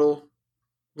home a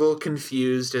little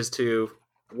confused as to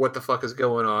what the fuck is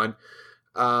going on.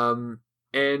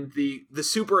 And the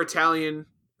super Italian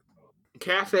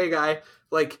cafe guy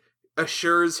like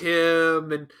assures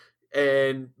him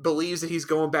and believes that he's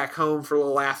going back home for a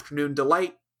little afternoon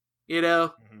delight,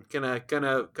 gonna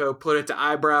go put it to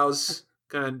eyebrows,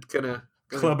 gonna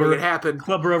Club make her, it happen.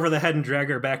 Club her over the head and drag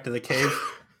her back to the cave.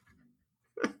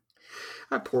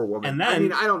 That poor woman. And then, I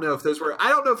mean, I don't know if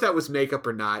that was makeup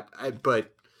or not,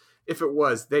 but if it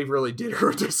was, they really did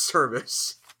her a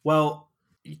disservice. Well,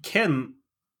 Kim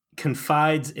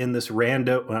confides in this not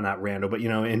rando, but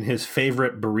in his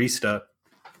favorite barista.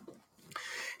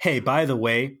 Hey, by the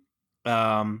way,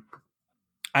 I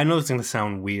know it's going to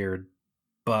sound weird,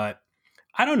 but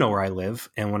I don't know where I live.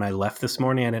 And when I left this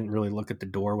morning, I didn't really look at the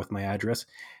door with my address.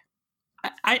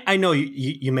 I know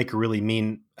you make a really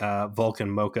mean Vulcan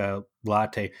mocha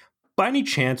latte. By any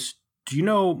chance, do you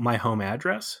know my home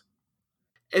address?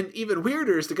 And even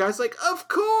weirder is the guy's like, of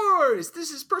course,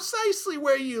 this is precisely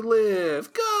where you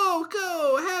live.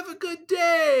 Go, have a good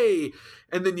day.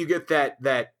 And then you get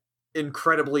that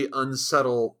incredibly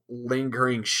unsubtle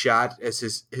lingering shot as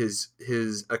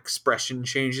his expression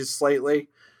changes slightly.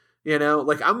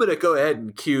 Like I'm gonna go ahead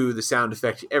and cue the sound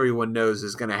effect everyone knows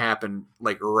is gonna happen,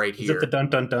 like right here. Is it the dun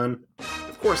dun dun?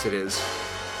 Of course it is.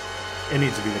 It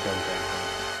needs to be the dun dun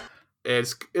dun.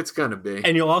 It's gonna be.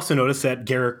 And you'll also notice that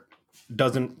Garrick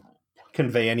doesn't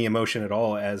convey any emotion at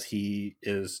all as he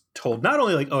is told not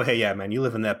only like, oh hey yeah man, you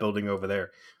live in that building over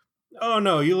there. Oh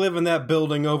no, you live in that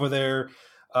building over there.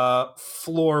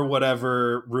 Floor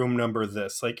whatever, room number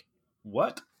this. Like,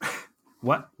 what?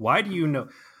 What? Why do you know?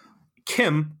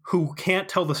 Kim, who can't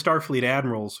tell the Starfleet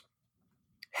admirals,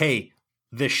 hey,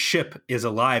 this ship is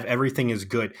alive, everything is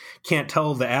good, can't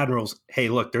tell the admirals, hey,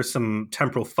 look, there's some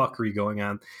temporal fuckery going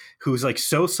on, who's like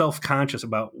so self-conscious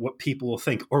about what people will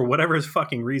think, or whatever his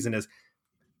fucking reason is,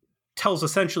 tells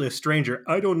essentially a stranger,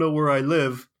 I don't know where I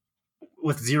live,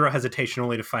 with zero hesitation,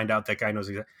 only to find out that guy knows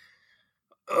exactly.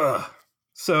 Ugh.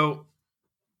 So,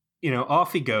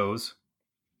 off he goes.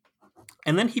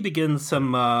 And then he begins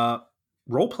some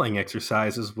role-playing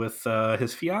exercises with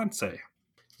his fiancée.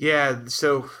 Yeah,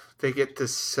 so they get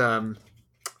this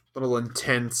little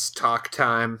intense talk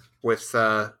time with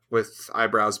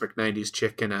Eyebrows McNinety's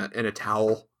chick in a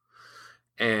towel.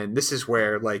 And this is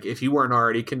where, like, if you weren't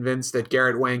already convinced that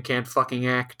Garrett Wang can't fucking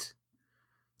act,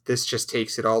 this just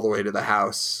takes it all the way to the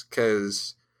house,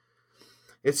 because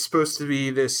it's supposed to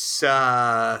be this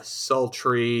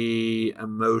sultry,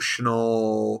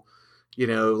 emotional,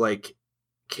 like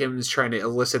Kim's trying to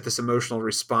elicit this emotional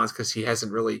response because he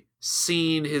hasn't really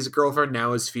seen his girlfriend,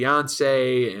 now his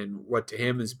fiance, and what to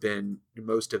him has been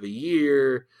most of a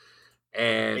year.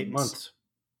 And 8 months.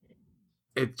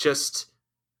 It just,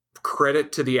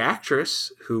 credit to the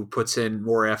actress who puts in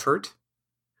more effort,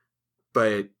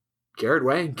 but Garrett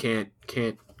Wang can't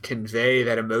convey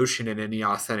that emotion in any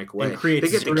authentic way. And creates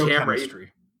they get the camera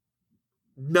chemistry.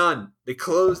 None. They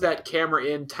close that camera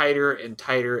in tighter and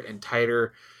tighter and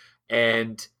tighter,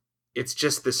 and it's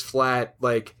just this flat,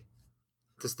 like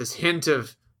this hint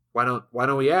of why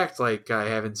don't we act like I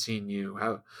haven't seen you?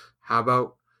 How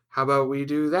about we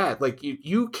do that? Like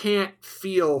you can't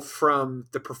feel from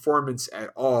the performance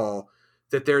at all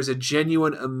that there's a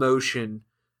genuine emotion,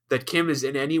 that Kim is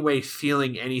in any way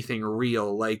feeling anything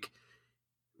real. Like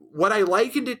what I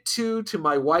likened it to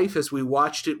my wife as we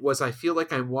watched it was, I feel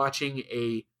like I'm watching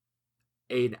a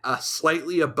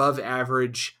slightly above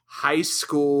average high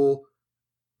school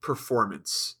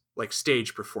performance, like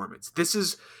stage performance. This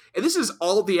is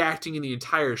all the acting in the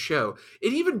entire show.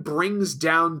 It even brings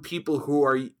down people who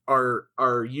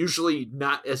are usually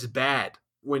not as bad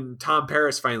when Tom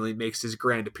Paris finally makes his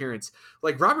grand appearance.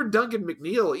 Like Robert Duncan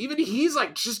McNeil, even he's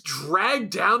like just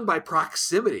dragged down by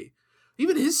proximity.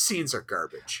 Even his scenes are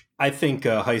garbage. I think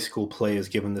High School Play is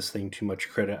giving this thing too much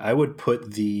credit. I would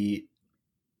put the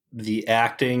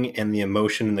acting and the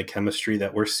emotion and the chemistry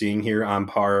that we're seeing here on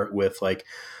par with like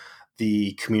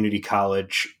the community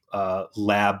college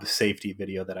lab safety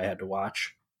video that I had to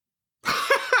watch.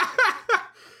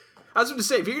 I was going to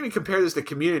say, if you're going to compare this to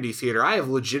community theater, I have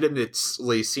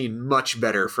legitimately seen much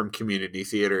better from community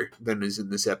theater than is in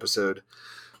this episode.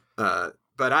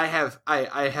 But I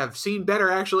have seen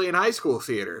better actually in high school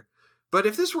theater. But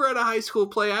if this were at a high school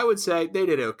play, I would say they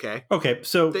did okay. Okay,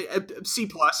 so C+.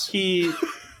 He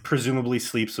presumably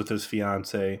sleeps with his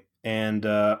fiance, and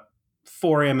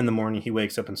 4 a.m. in the morning, he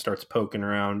wakes up and starts poking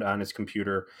around on his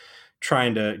computer,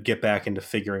 trying to get back into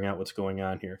figuring out what's going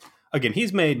on here. Again,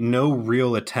 he's made no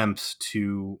real attempts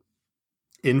to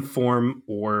inform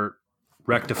or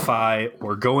rectify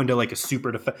or go into like a super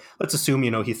defense. Let's assume,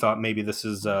 he thought maybe this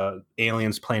is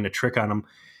aliens playing a trick on him.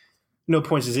 No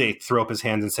point to say, throw up his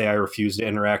hands and say, I refuse to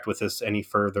interact with this any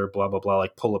further, blah, blah, blah,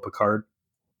 like pull up a card.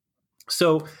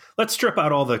 So let's strip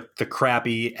out all the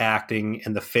crappy acting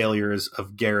and the failures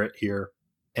of Garrett here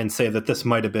and say that this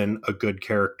might have been a good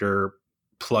character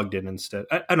plugged in instead.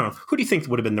 I don't know. Who do you think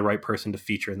would have been the right person to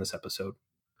feature in this episode?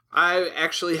 I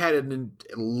actually had a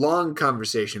long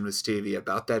conversation with Stevie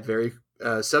about that very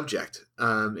subject.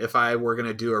 If I were going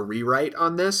to do a rewrite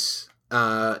on this,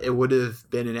 it would have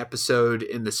been an episode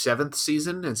in the 7th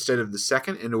season instead of the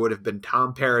 2nd, and it would have been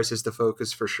Tom Paris as the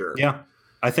focus for sure. Yeah.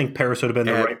 I think Paris would have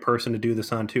been the right person to do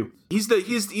this on too. He's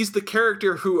the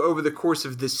character who over the course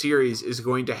of this series is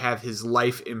going to have his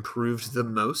life improved the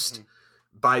most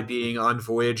by being on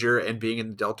Voyager and being in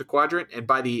the Delta Quadrant. And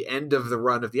by the end of the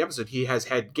run of the episode, he has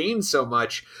had gained so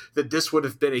much that this would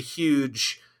have been a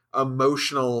huge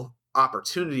emotional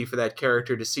opportunity for that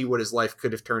character to see what his life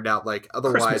could have turned out like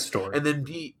otherwise. Christmas Story. And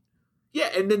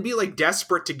then be like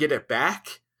desperate to get it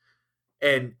back.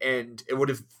 And it would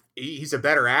have, he's a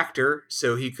better actor,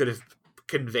 so he could have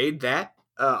conveyed that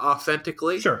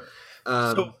authentically. Sure.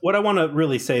 So what I want to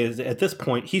really say is at this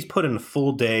point, he's put in a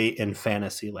full day in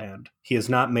Fantasyland. He has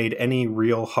not made any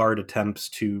real hard attempts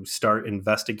to start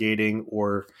investigating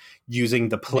or using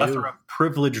the plethora of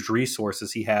privileged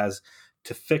resources he has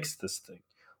to fix this thing.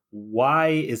 Why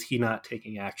is he not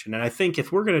taking action? And I think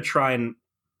if we're going to try and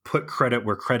put credit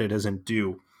where credit isn't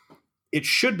due, it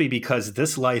should be because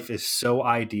this life is so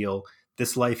ideal.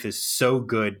 This life is so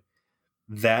good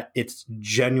that it's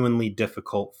genuinely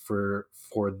difficult for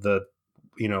the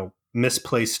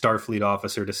misplaced Starfleet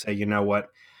officer to say, you know what,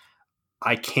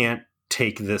 I can't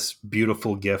take this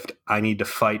beautiful gift. I need to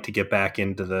fight to get back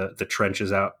into the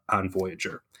trenches out on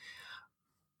Voyager.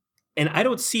 And I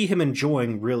don't see him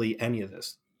enjoying really any of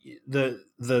this.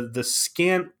 The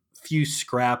scant few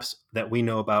scraps that we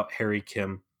know about Harry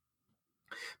Kim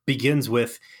begins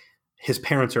with his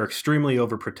parents are extremely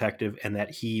overprotective and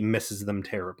that he misses them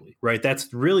terribly, right?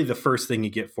 That's really the first thing you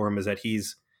get for him is that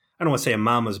he's, I don't want to say a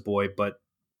mama's boy, but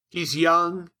he's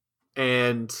young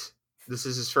and this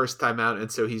is his first time out.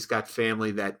 And so he's got family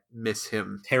that miss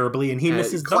him terribly and he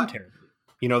misses them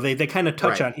terribly. They kind of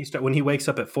touch on, when he wakes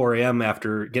up at 4 a.m.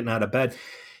 after getting out of bed,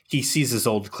 he sees his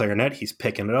old clarinet. He's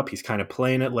picking it up. He's kind of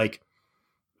playing it. Like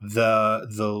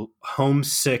the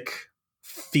homesick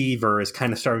fever is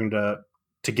kind of starting to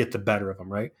get the better of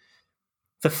him, right?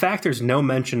 The fact there's no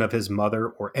mention of his mother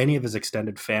or any of his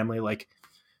extended family, like,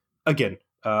 again,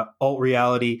 alt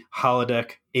reality,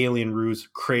 holodeck, alien ruse,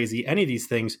 crazy, any of these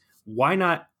things, why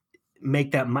not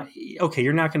make that? Okay,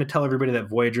 you're not going to tell everybody that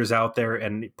Voyager's out there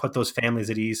and put those families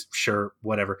at ease. Sure,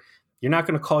 whatever. You're not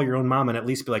going to call your own mom and at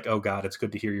least be like, oh God, it's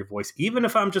good to hear your voice. Even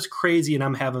if I'm just crazy and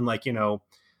I'm having like,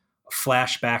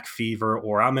 flashback fever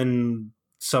or I'm in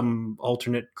some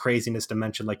alternate craziness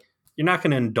dimension, like, you're not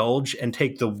going to indulge and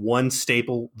take the one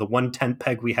staple, the one tent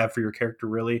peg we have for your character,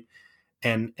 really,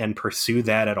 and pursue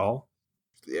that at all.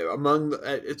 Yeah,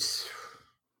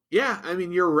 I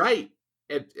mean, you're right.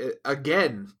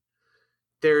 Again,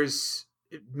 there's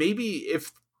maybe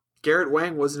if Garrett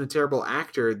Wang wasn't a terrible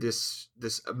actor, this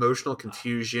emotional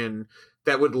confusion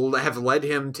that would have led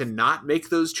him to not make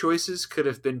those choices could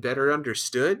have been better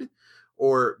understood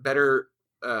or better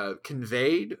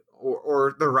conveyed,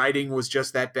 or the writing was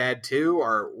just that bad too,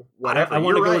 or whatever. I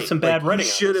want to go with some bad like, writing.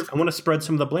 Should I want to spread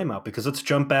some of the blame out, because let's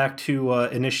jump back to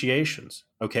initiations.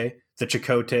 Okay, the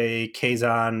Chakotay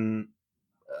Kazan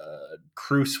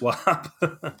crew swap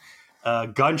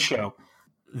gun show.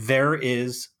 There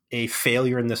is a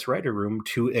failure in this writer room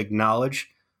to acknowledge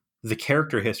the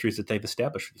character histories that they've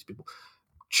established for these people.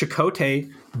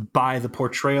 Chakotay, by the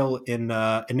portrayal in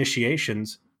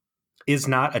Initiations, is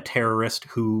not a terrorist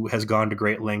who has gone to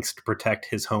great lengths to protect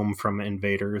his home from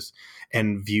invaders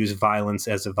and views violence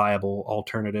as a viable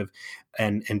alternative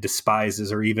and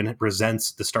despises or even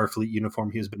resents the Starfleet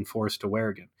uniform he has been forced to wear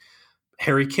again.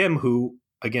 Harry Kim, who,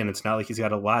 again, it's not like he's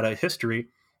got a lot of history,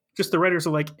 just the writers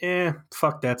are like,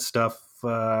 fuck that stuff.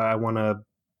 I want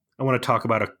to talk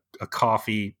about a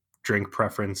coffee drink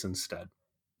preference instead.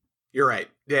 You're right.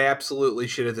 They absolutely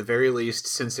should, at the very least,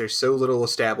 since there's so little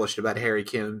established about Harry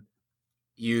Kim,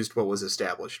 used what was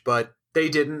established. But they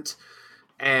didn't.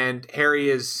 And Harry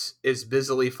is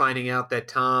busily finding out that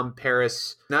Tom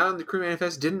Paris, not on the crew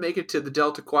manifest, didn't make it to the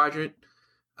Delta Quadrant.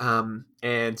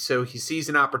 And so he sees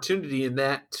an opportunity in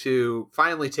that to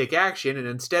finally take action. And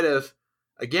instead of,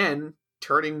 again,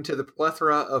 turning to the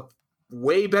plethora of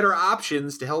way better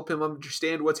options to help him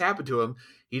understand what's happened to him,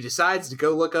 he decides to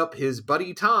go look up his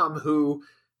buddy Tom, who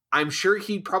I'm sure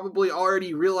he probably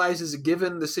already realizes,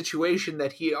 given the situation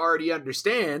that he already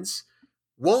understands,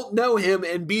 won't know him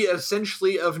and be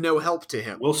essentially of no help to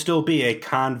him. Will still be a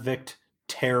convict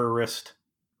terrorist.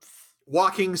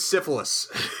 Walking syphilis.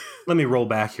 Let me roll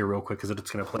back here real quick because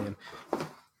it's going to play in.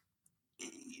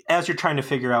 As you're trying to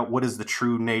figure out what is the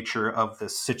true nature of the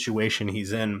situation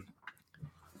he's in,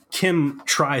 Kim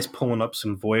tries pulling up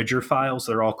some Voyager files.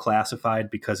 They're all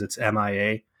classified because it's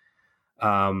MIA.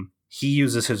 He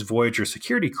uses his Voyager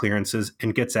security clearances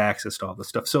and gets access to all this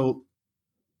stuff. So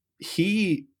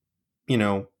he,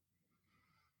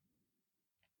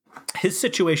 his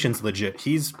situation's legit.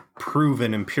 He's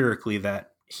proven empirically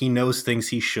that he knows things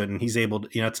he shouldn't. He's able to,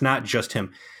 it's not just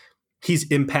him. He's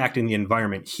impacting the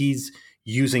environment. He's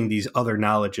using these other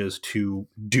knowledges to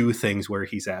do things where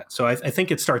he's at. So I think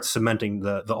it starts cementing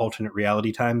the alternate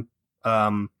reality time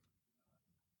option.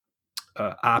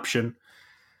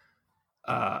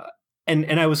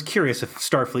 And I was curious if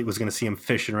Starfleet was going to see him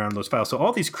fishing around those files. So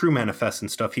all these crew manifests and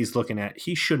stuff he's looking at,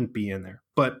 he shouldn't be in there.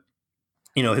 But,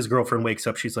 his girlfriend wakes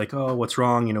up. She's like, oh, what's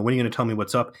wrong? When are you going to tell me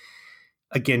what's up?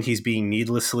 Again, he's being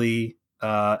needlessly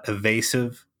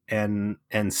evasive and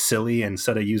silly.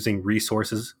 Instead of using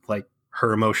resources like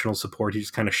her emotional support, he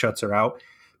just kind of shuts her out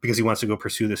because he wants to go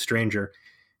pursue this stranger.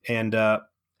 And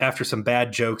after some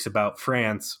bad jokes about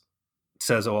France,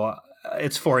 says, oh,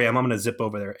 it's 4 a.m. I'm going to zip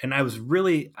over there. And I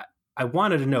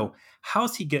wanted to know,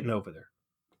 how's he getting over there?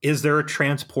 Is there a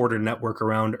transporter network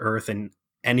around Earth and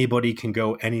anybody can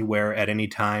go anywhere at any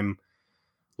time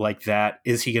like that?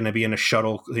 Is he going to be in a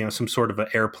shuttle, some sort of an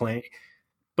airplane?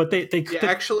 But they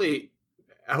actually,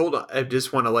 hold on. I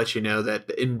just want to let you know that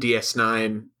in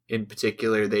DS9 in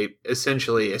particular, they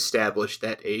essentially established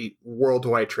that a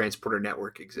worldwide transporter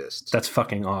network exists. That's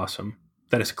fucking awesome.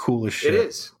 That is cool as shit.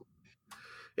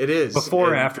 It is.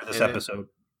 Before or after this episode?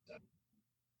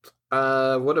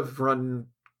 Would have run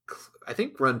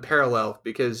parallel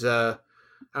because I'll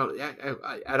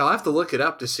have to look it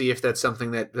up to see if that's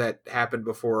something that happened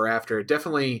before or after. It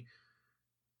definitely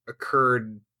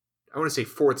occurred. I want to say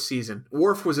 4th season.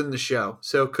 Worf was in the show,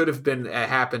 so it could have been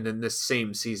happened in this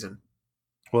same season.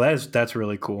 Well, that's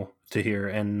really cool to hear,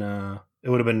 and it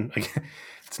would have been.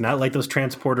 It's not like those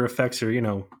transporter effects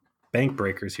are bank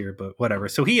breakers here, but whatever.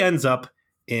 So he ends up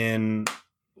in,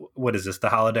 what is this? The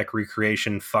holodeck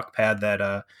recreation fuck pad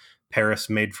that Paris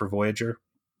made for Voyager.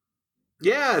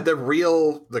 Yeah, the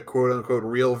quote unquote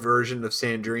real version of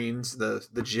Sandrine's,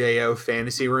 the JO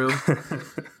fantasy room.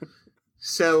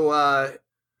 So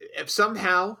if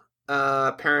somehow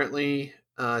apparently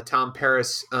Tom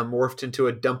Paris morphed into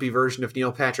a dumpy version of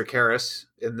Neil Patrick Harris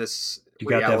in this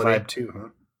reality. Got that vibe too, huh?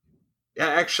 Yeah,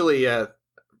 actually,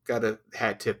 got a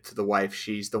hat tip to the wife.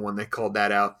 She's the one that called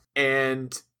that out.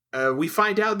 And we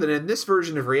find out that in this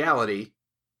version of reality,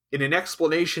 in an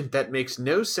explanation that makes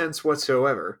no sense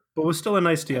whatsoever. But was still a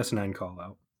nice DS9 call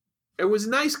out. It was a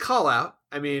nice call out.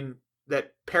 I mean,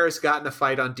 that Paris got in a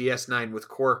fight on DS9 with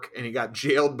Quark and he got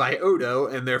jailed by Odo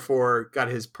and therefore got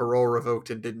his parole revoked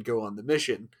and didn't go on the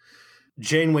mission.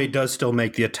 Janeway does still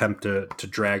make the attempt to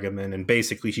drag him in, and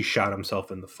basically he shot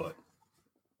himself in the foot.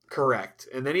 Correct.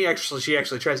 And then she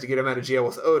actually tries to get him out of jail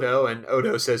with Odo, and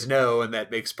Odo says no, and that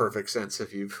makes perfect sense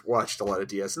if you've watched a lot of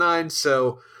DS9.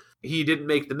 So he didn't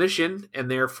make the mission,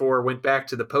 and therefore went back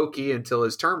to the Pokey until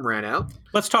his term ran out.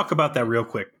 Let's talk about that real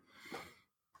quick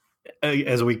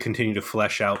as we continue to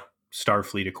flesh out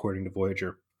Starfleet according to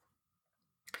Voyager.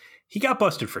 He got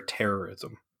busted for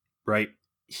terrorism, right?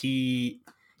 He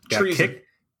got Treason.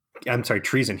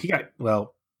 Treason. He got,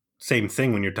 well, same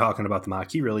thing when you're talking about the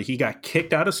Maquis, really. He got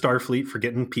kicked out of Starfleet for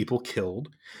getting people killed,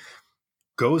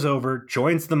 goes over,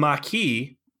 joins the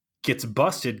Maquis, gets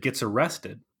busted, gets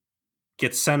arrested,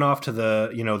 gets sent off to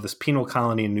the, this penal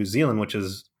colony in New Zealand, which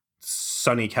is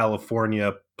sunny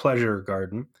California pleasure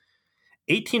garden.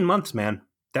 18 months, man.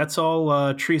 That's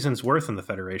all treason's worth in the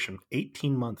Federation.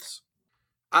 18 months.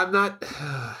 I'm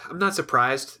not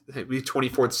surprised. The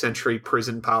 24th century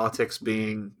prison politics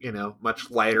being, much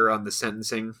lighter on the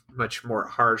sentencing, much more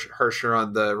harsher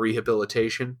on the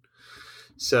rehabilitation.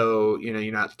 So,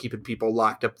 you're not keeping people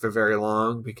locked up for very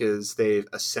long because they've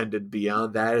ascended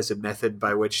beyond that as a method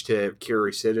by which to cure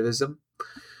recidivism.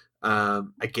 I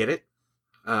get it.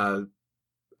 I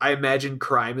imagine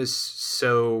crime is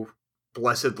so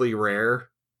blessedly rare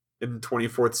in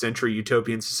 24th century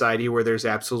utopian society where there's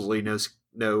absolutely no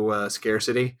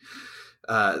scarcity,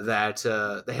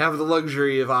 that they have the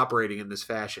luxury of operating in this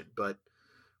fashion. But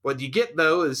what you get,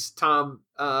 though, is Tom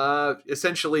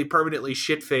essentially permanently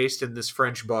shit-faced in this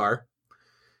French bar.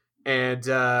 And,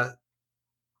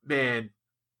 man,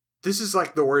 this is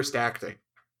like the worst acting.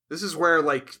 This is where,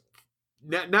 like,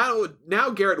 now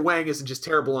Garrett Wang isn't just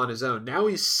terrible on his own. Now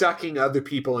he's sucking other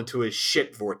people into his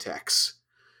shit vortex.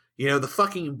 The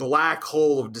fucking black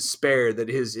hole of despair that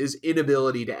his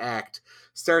inability to act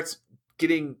starts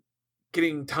getting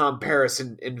Tom Paris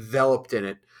enveloped in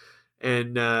it,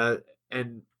 and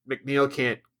McNeil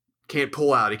can't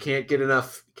pull out. He can't get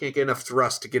enough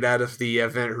thrust to get out of the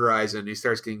event horizon. He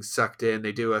starts getting sucked in.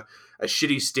 They do a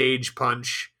shitty stage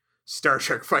punch, Star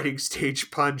Trek fighting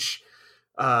stage punch.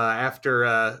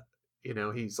 After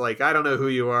he's like, I don't know who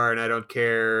you are, and I don't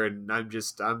care, and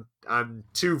I'm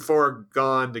too far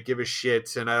gone to give a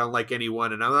shit, and I don't like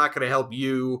anyone, and I'm not going to help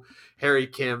you, Harry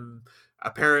Kim.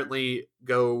 Apparently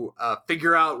go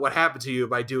figure out what happened to you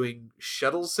by doing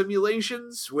shuttle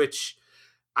simulations, which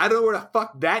I don't know where the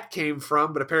fuck that came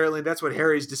from, but apparently that's what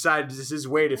Harry's decided is his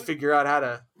way to figure out how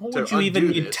to What would you even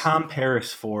need Tom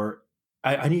Paris for?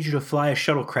 I need you to fly a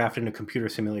shuttlecraft in a computer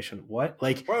simulation. What?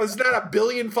 Like, well, there's not a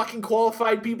billion fucking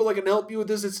qualified people that can help you with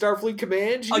this at Starfleet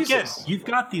Command? Jesus. Again, you've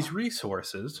got these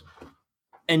resources,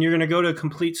 and you're going to go to a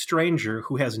complete stranger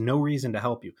who has no reason to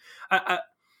help you.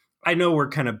 I know we're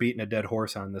kind of beating a dead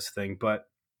horse on this thing, but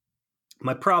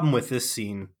my problem with this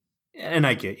scene, and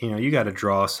I get, you got to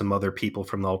draw some other people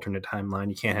from the alternate timeline.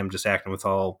 You can't have him just acting with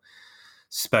all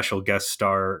special guest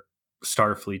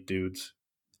Starfleet dudes.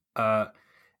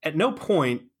 At no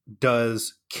point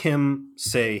does Kim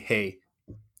say, hey,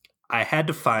 I had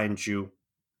to find you.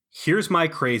 Here's my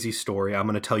crazy story. I'm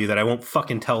going to tell you that I won't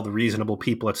fucking tell the reasonable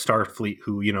people at Starfleet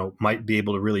who, might be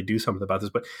able to really do something about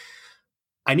this, but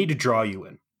I need to draw you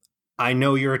in. I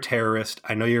know you're a terrorist.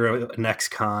 I know you're an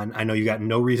ex-con. I know you got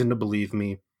no reason to believe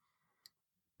me.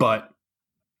 But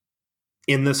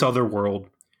in this other world,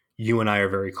 you and I are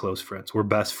very close friends. We're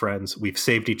best friends. We've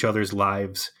saved each other's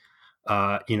lives.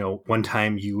 One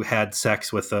time you tried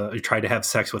to have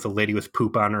sex with a lady with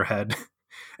poop on her head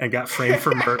and got framed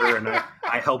for murder, and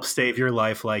I helped save your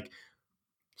life. Like,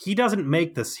 he doesn't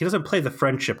play the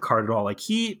friendship card at all. Like,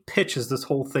 he pitches this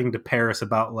whole thing to Paris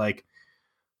about, like,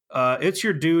 it's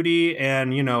your duty,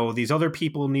 and these other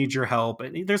people need your help,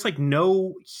 and there's like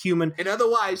no human, and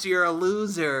otherwise you're a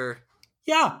loser.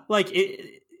 Yeah, like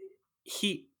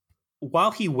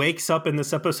while he wakes up in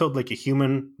this episode like a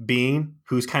human being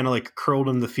who's kind of like curled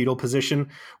in the fetal position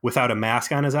without a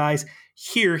mask on his eyes,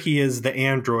 here he is, the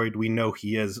android we know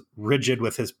he is, rigid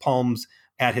with his palms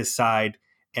at his side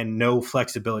and no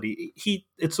flexibility.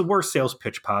 It's the worst sales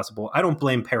pitch possible. I don't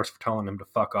blame Paris for telling him to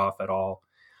fuck off at all.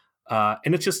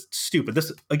 And it's just stupid.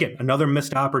 This, again, another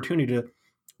missed opportunity to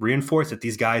reinforce that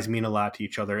these guys mean a lot to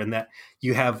each other, and that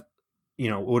you have,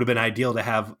 it would have been ideal to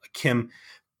have Kim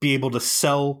be able to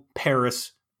sell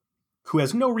Paris, who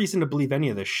has no reason to believe any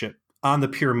of this shit, on the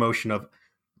pure emotion of,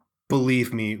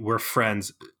 believe me, we're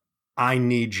friends. I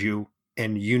need you,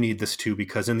 and you need this too,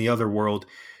 because in the other world,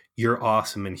 you're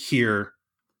awesome, and here,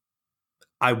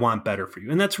 I want better for you.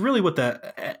 And that's really what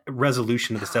the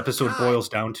resolution of this episode boils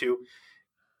down to.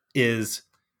 Is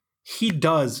he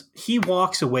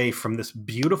walks away from this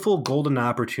beautiful golden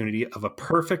opportunity of a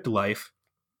perfect life,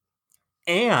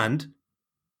 and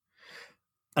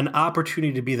an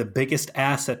opportunity to be the biggest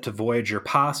asset to Voyager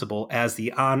possible as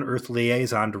the on-Earth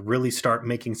liaison to really start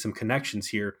making some connections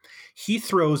here. He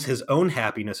throws his own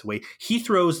happiness away. He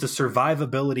throws the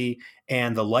survivability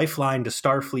and the lifeline to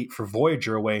Starfleet for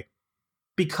Voyager away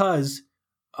because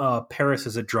Paris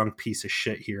is a drunk piece of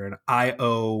shit here, and I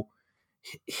owe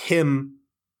him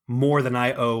more than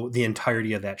I owe the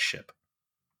entirety of that ship.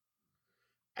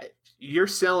 You're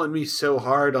selling me so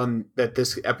hard on that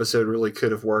this episode really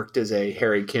could have worked as a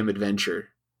Harry Kim adventure,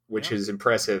 which is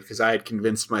impressive because I had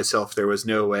convinced myself there was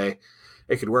no way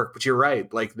it could work. But you're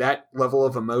right, like that level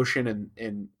of emotion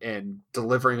and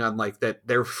delivering on like that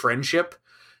their friendship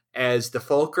as the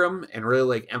fulcrum and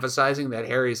really like emphasizing that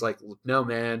Harry's like, no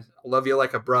man, I love you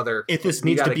like a brother. If this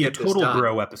needs to be a total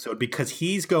bro episode because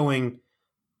he's going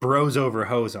bros over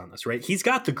hoes on this, right? He's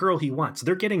got the girl he wants.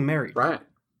 They're getting married. Right.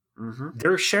 Mm-hmm.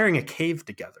 They're sharing a cave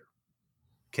together.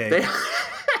 Okay.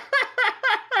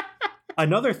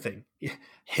 Another thing,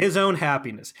 his own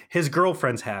happiness, his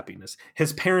girlfriend's happiness,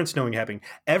 his parents knowing happening,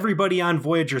 everybody on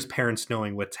Voyager's parents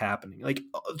knowing what's happening. Like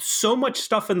so much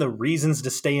stuff in the reasons to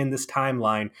stay in this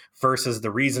timeline versus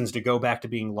the reasons to go back to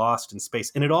being lost in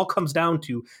space. And it all comes down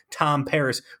to Tom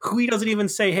Paris, who he doesn't even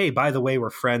say, hey, by the way, we're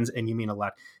friends and you mean a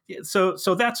lot. So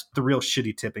that's the real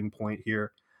shitty tipping point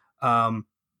here.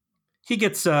 He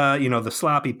gets, the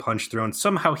sloppy punch thrown.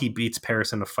 Somehow he beats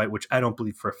Paris in a fight, which I don't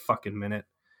believe for a fucking minute.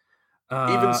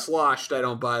 Even sloshed, I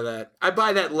don't buy that. I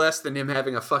buy that less than him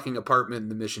having a fucking apartment in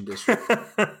the Mission District.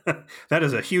 That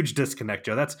is a huge disconnect,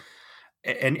 Joe.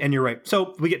 And you're right.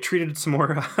 So we get treated some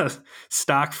more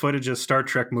stock footage of Star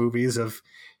Trek movies of,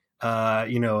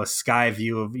 a sky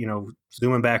view of,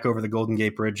 zooming back over the Golden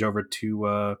Gate Bridge over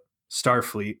to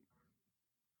Starfleet,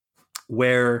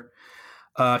 where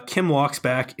Kim walks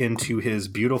back into his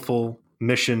beautiful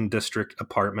Mission District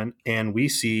apartment, and we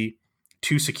see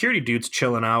two security dudes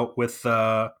chilling out with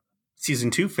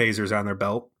season 2 phasers on their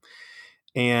belt,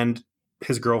 and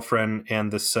his girlfriend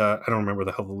and this I don't remember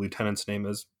the hell the lieutenant's name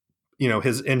is,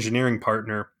 his engineering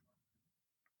partner,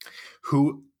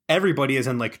 who everybody is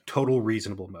in like total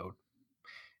reasonable mode,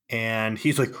 and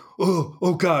he's like,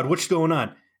 oh god, what's going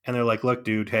on? And they're like, look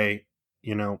dude, hey,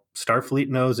 Starfleet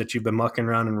knows that you've been mucking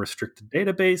around in restricted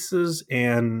databases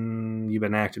and you've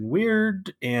been acting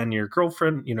weird, and your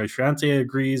girlfriend, your fiance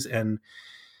agrees, and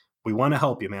we want to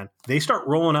help you, man. They start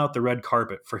rolling out the red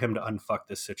carpet for him to unfuck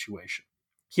this situation.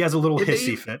 He has a little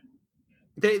hissy fit.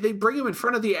 They bring him in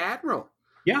front of the Admiral.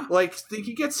 Yeah. Like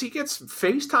he gets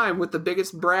FaceTime with the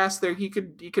biggest brass there he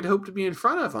could hope to be in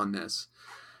front of on this.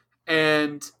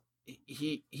 And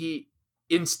he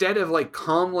instead of like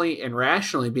calmly and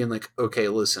rationally being like, okay,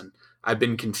 listen, I've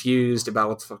been confused about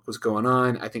what the fuck was going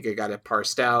on. I think I got it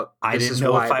parsed out. I didn't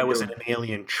know if I was in an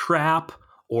alien trap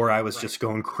or I was just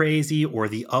going crazy or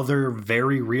the other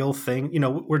very real thing.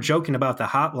 We're joking about the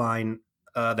hotline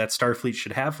that Starfleet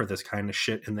should have for this kind of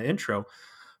shit in the intro.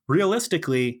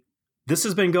 Realistically, this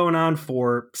has been going on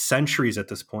for centuries at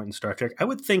this point in Star Trek. I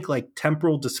would think like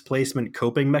temporal displacement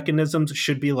coping mechanisms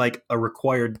should be like a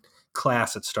required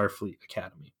class at Starfleet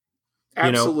Academy.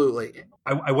 Absolutely.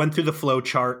 I went through the flow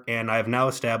chart and I have now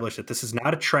established that this is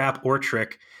not a trap or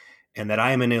trick and that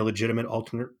I am in a legitimate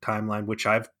alternate timeline,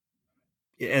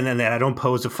 and then that I don't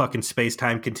pose a fucking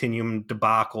space-time continuum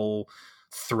debacle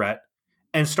threat,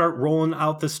 and start rolling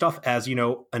out this stuff as,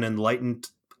 an enlightened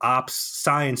ops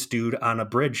science dude on a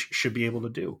bridge should be able to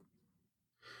do.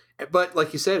 But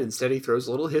like you said, instead he throws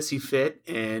a little hissy fit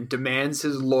and demands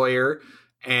his lawyer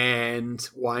and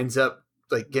winds up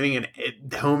like getting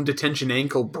a home detention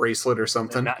ankle bracelet or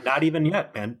something. Not even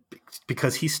yet, man,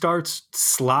 because he starts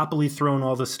sloppily throwing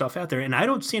all this stuff out there. And I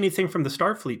don't see anything from the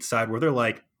Starfleet side where they're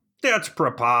like, that's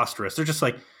preposterous. They're just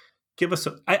like, give us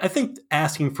I think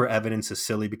asking for evidence is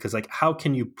silly because like, how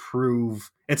can you prove?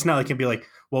 It's not like it'd be like,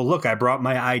 well, look, I brought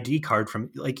my ID card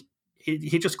from like,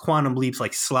 he just quantum leaps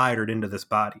like slidered into this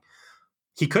body.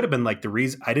 He could have been like, the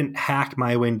reason I didn't hack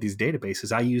my way into these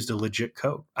databases, I used a legit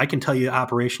code. I can tell you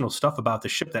operational stuff about the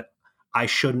ship that I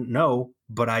shouldn't know,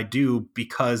 but I do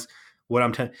because what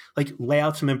I'm telling, like lay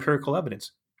out some empirical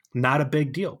evidence. Not a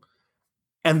big deal.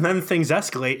 And then things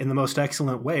escalate in the most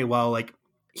excellent way while like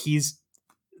he's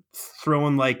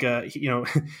throwing like, he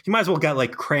might as well got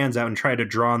like crayons out and try to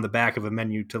draw on the back of a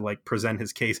menu to like present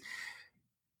his case.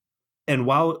 And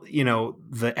while,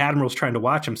 the Admiral's trying to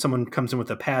watch him, someone comes in with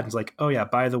a pad and is like, oh, yeah,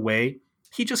 by the way,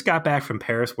 he just got back from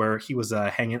Paris where he was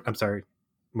Marsalis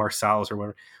or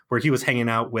whatever, where he was hanging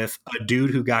out with a dude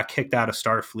who got kicked out of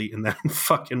Starfleet and then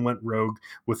fucking went rogue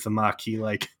with the Maquis.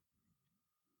 Like,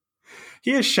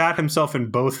 he has shot himself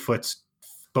in both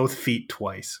feet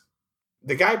twice.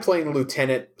 the guy playing the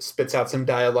lieutenant spits out some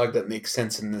dialogue that makes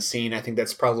sense in the scene. I think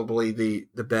that's probably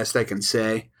the best I can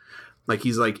say. Like,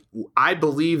 he's like, I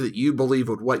believe that you believe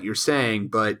what you're saying,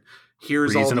 but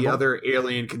here's all the other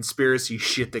alien conspiracy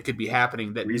shit that could be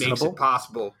happening that makes it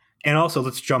possible. And also,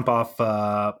 let's jump off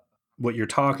what you're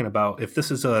talking about. If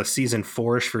this is a season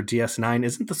 4-ish for DS9,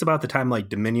 isn't this about the time like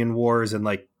Dominion Wars and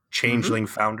like Changeling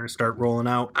founders start rolling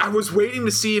out? I was waiting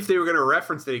to see if they were going to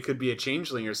reference that he could be a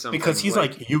changeling or something. Because he's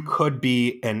like, you could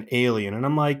be an alien. And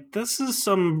I'm like, this is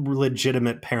some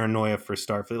legitimate paranoia for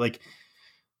Starfleet. Like,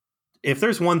 if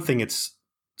there's one thing, it's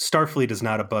Starfleet is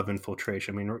not above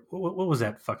infiltration. I mean, what was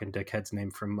that fucking dickhead's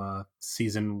name from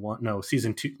season 1? No,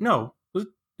 season 2. No,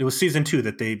 it was season 2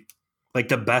 that they, like,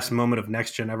 the best moment of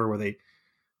Next Gen ever, where they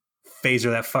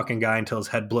phaser that fucking guy until his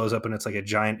head blows up and it's like a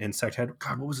giant insect head.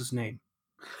 God, what was his name?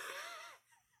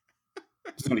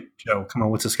 Joe, come on,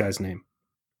 what's this guy's name?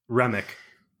 Remick.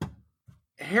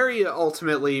 Harry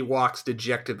ultimately walks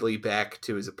dejectedly back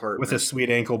to his apartment with a sweet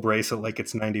ankle bracelet like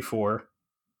it's 94.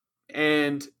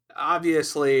 And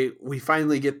obviously, we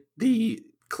finally get the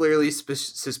clearly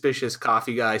suspicious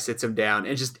coffee guy sits him down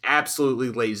and just absolutely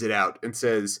lays it out and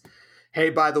says, hey,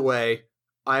 by the way,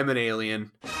 I'm an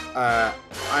alien. I'm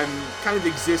kind of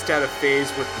exist out of phase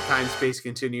with the time-space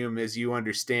continuum as you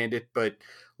understand it, but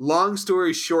long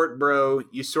story short, bro,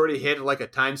 you sort of hit like a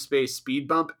time-space speed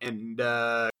bump and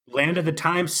landed the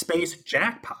time-space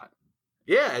jackpot.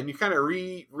 Yeah, and you kind of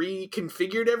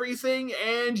reconfigured everything,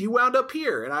 and you wound up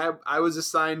here. And I was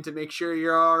assigned to make sure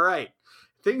you're all right.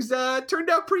 Things turned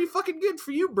out pretty fucking good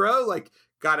for you, bro. Like,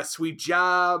 got a sweet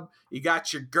job, you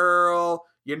got your girl,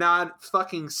 you're not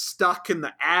fucking stuck in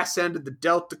the ass end of the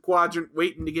Delta Quadrant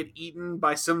waiting to get eaten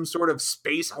by some sort of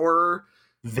space horror.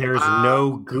 There's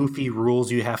no goofy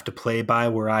rules you have to play by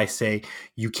where I say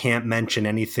you can't mention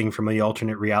anything from the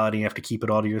alternate reality. You have to keep it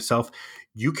all to yourself.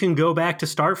 You can go back to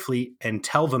Starfleet and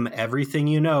tell them everything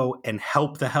you know and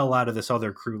help the hell out of this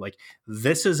other crew. Like,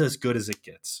 this is as good as it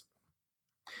gets.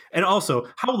 And also,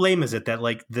 how lame is it that,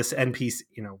 like, this NPC,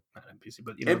 not NPC,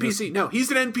 but, NPC, no, he's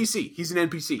an NPC. He's an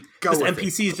NPC. Go this with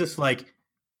NPC is just like,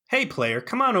 hey, player,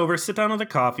 come on over, sit down at the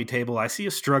coffee table. I see you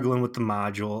struggling with the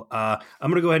module. I'm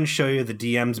going to go ahead and show you the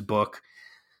DM's book.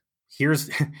 Here's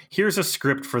a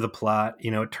script for the plot.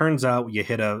 It turns out you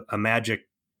hit a magic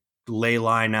ley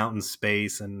line out in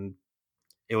space, and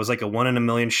it was like a 1 in a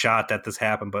million shot that this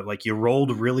happened, but like you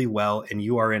rolled really well, and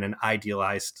you are in an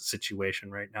idealized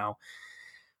situation right now.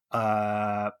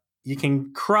 You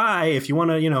can cry if you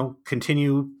want to,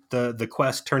 continue the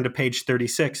quest, turn to page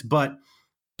 36, but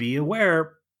be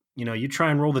aware, you try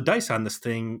and roll the dice on this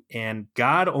thing, and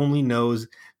God only knows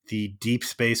the deep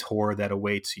space horror that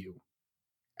awaits you.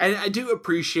 And I do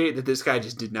appreciate that this guy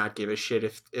just did not give a shit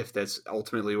if that's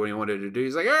ultimately what he wanted to do.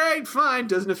 He's like, all right, fine,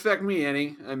 doesn't affect me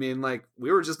any. I mean, like,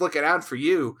 we were just looking out for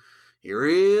you. You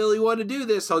really want to do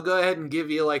this, I'll go ahead and give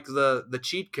you, like, the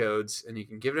cheat codes, and you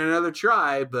can give it another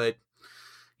try, but,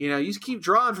 you just keep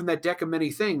drawing from that deck of many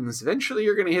things. Eventually,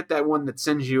 you're going to hit that one that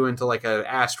sends you into, like, an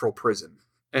astral prison.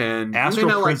 And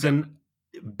astral prison,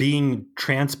 being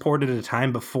transported at a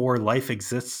time before life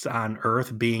exists on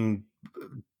Earth, being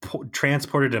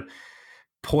transported to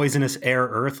poisonous air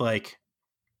Earth, like,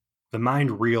 the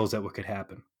mind reels at what could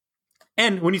happen.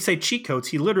 And when you say cheat codes,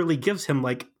 he literally gives him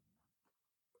like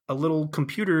a little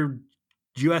computer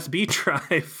USB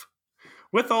drive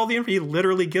with all the info. He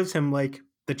literally gives him like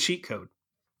the cheat code.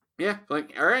 Yeah,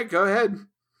 like, all right, go ahead.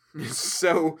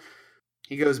 So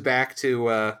he goes back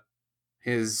to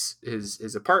his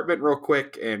apartment real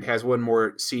quick and has one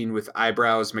more scene with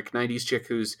Eyebrows, McKnighty's chick,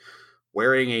 who's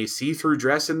wearing a see-through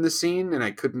dress in the scene, and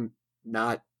I couldn't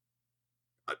not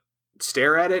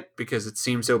stare at it because it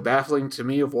seems so baffling to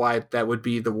me of why that would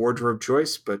be the wardrobe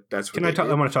choice, but that's what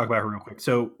I want to talk about her real quick.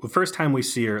 So the first time we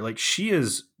see her, like, she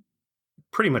is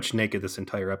pretty much naked this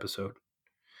entire episode.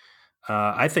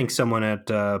 I think someone at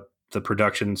the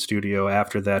production studio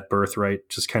after that Birthright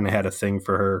just kind of had a thing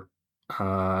for her.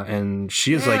 And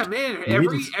she is man,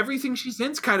 everything she's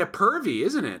in's kind of pervy,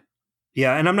 isn't it?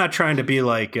 Yeah, and I'm not trying to be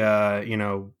like,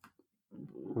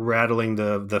 rattling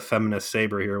the feminist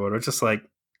saber here or whatever. It's just like,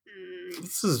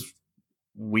 this is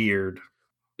weird.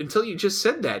 Until you just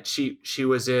said that. She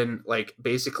was in, like,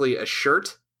 basically a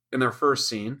shirt in their first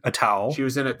scene. A towel. She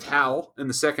was in a towel in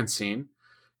the second scene.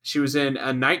 She was in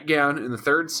a nightgown in the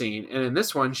third scene. And in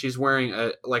this one, she's wearing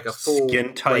a full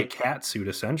skin-tight catsuit,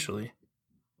 essentially.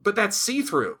 But that's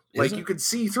see-through. Like, you could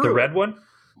see through the red one?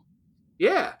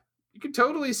 Yeah. You can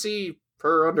totally see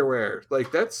her underwear.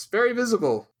 Like, that's very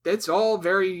visible. That's all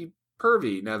very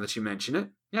pervy now that you mention it.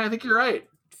 Yeah, I think you're right.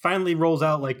 Finally rolls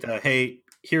out like the, hey,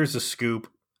 here's a scoop.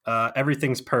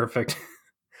 Everything's perfect.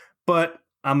 but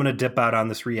I'm going to dip out on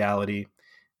this reality.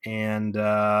 And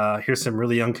here's some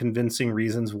really unconvincing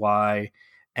reasons why.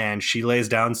 And she lays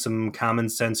down some common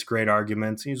sense, great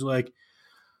arguments. He's like,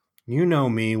 you know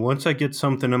me, once I get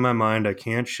something in my mind, I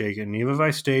can't shake it. And even if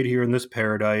I stayed here in this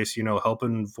paradise,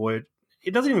 helping Void,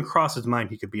 it doesn't even cross his mind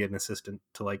he could be an assistant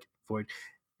to like Void.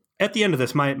 At the end of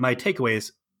this, my takeaway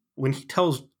is when he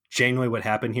tells Janeway what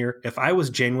happened here, if I was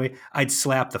Janeway, I'd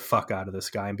slap the fuck out of this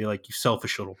guy and be like, you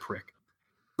selfish little prick.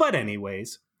 But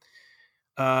anyways,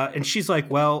 and she's like,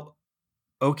 well,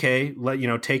 okay,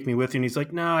 take me with you. And he's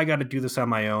like, no, I got to do this on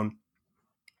my own.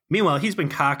 Meanwhile, he's been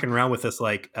cocking around with this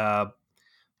like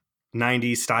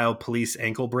 90s style police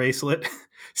ankle bracelet,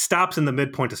 stops in the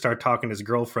midpoint to start talking to his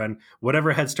girlfriend.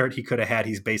 Whatever head start he could have had,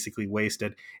 he's basically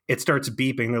wasted. It starts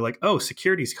beeping. They're like, oh,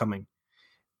 security's coming.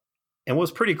 And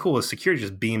what's pretty cool is security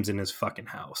just beams in his fucking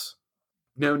house.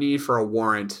 No need for a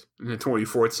warrant in the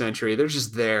 24th century. They're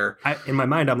just there. In my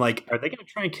mind, I'm like, are they going to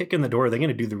try and kick in the door? Are they going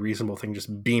to do the reasonable thing?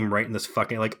 Just beam right in this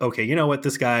fucking, like, okay, you know what?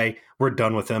 This guy, we're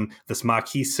done with him. This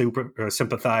Maquis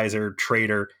sympathizer,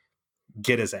 traitor,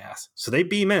 get his ass. So they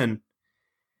beam in.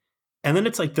 And then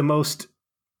it's like the most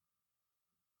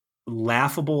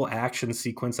laughable action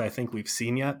sequence I think we've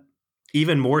seen yet.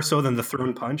 Even more so than the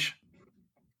thrown punch.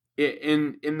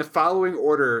 In the following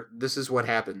order, this is what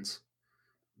happens.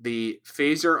 The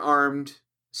phaser-armed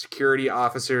security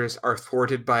officers are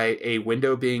thwarted by a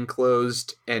window being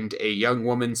closed and a young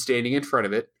woman standing in front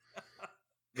of it.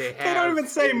 They don't even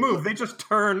say move. They just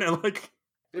turn and like...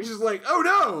 They're just like, oh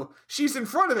no! She's in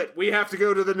front of it! We have to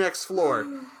go to the next floor.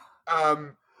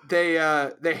 They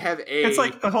have a... It's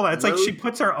like, hold on. It's like she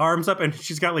puts her arms up and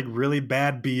she's got like really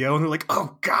bad BO and they're like,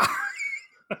 oh God.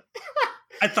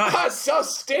 I thought... so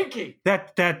stinky!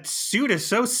 That suit is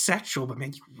so sexual, but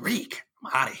man, you reek. I'm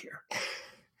out of here.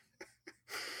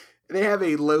 They have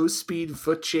a low-speed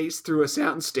foot chase through a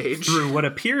soundstage. Through what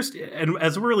appears, and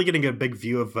as we're really getting a big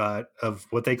view of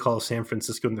what they call San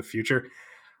Francisco in the future,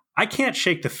 I can't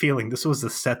shake the feeling this was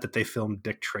the set that they filmed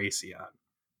Dick Tracy on.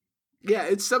 Yeah,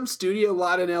 it's some studio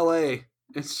lot in LA.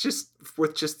 It's just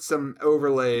with just some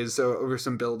overlays over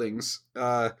some buildings.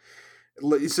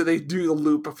 So they do the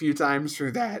loop a few times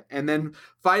through that. And then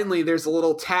finally there's a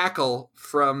little tackle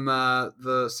from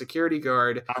the security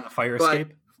guard. On the fire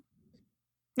escape?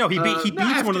 No, he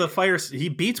beats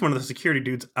one of the security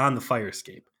dudes on the fire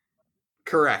escape.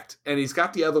 Correct. And he's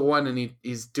got the other one and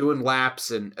he's doing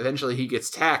laps and eventually he gets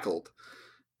tackled.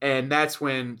 And that's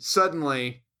when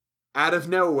suddenly, out of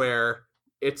nowhere,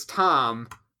 it's Tom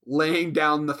laying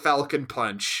down the Falcon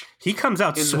Punch. He comes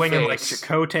out swinging like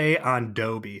Chakotay on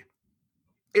Dobie.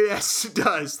 Yes, it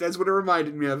does. That's what it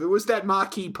reminded me of. It was that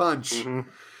Maquis punch. Mm-hmm.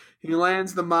 He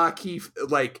lands the Maquis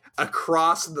like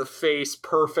across the face,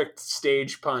 perfect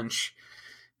stage punch.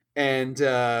 And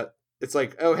it's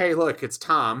like, oh, hey, look, it's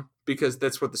Tom, because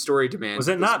that's what the story demands. Was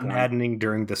it not maddening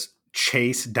during this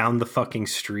chase down the fucking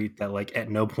street that like at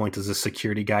no point is a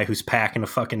security guy who's packing a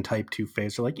fucking Type 2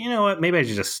 phaser like, you know what, maybe I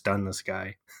should just stun this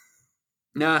guy?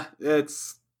 Nah,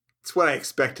 it's what I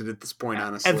expected at this point,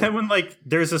 honestly. And then when like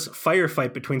there's this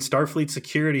firefight between Starfleet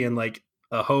security and like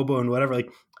a hobo and whatever,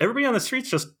 like everybody on the street's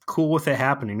just cool with it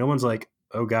happening. No one's like,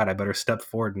 oh God, I better step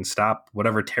forward and stop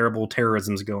whatever terrible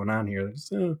terrorism's going on here. It's,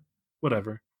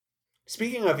 whatever.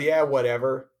 Speaking of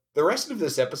whatever, the rest of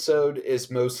this episode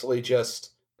is mostly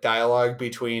just dialogue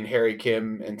between Harry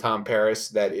Kim and Tom Paris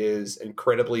that is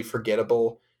incredibly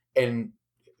forgettable, and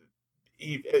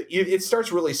it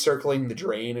starts really circling the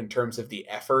drain in terms of the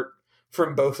effort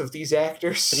from both of these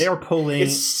actors. They are pulling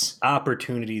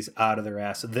opportunities out of their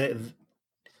ass.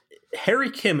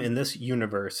 Harry Kim in this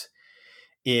universe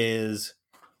is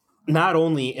not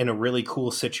only in a really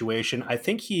cool situation, I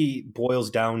think he boils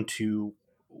down to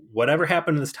whatever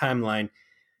happened in this timeline,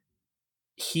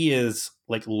 he is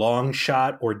like long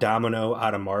shot or domino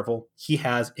out of Marvel. He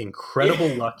has incredible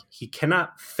luck. He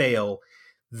cannot fail.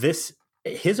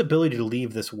 His ability to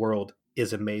leave this world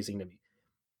is amazing to me.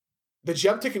 The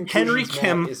jump to conclusions, Henry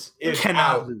Kim is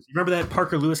cannot lose. Remember that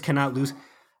Parker Lewis cannot lose?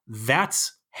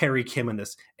 That's Harry Kim in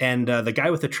this. And the guy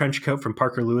with the trench coat from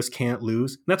Parker Lewis can't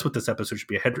lose. That's what this episode should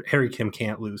be. Harry Kim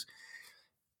can't lose.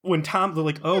 When they're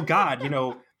like, oh God,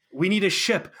 we need a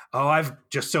ship. Oh, I've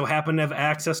just so happened to have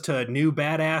access to a new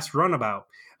badass runabout.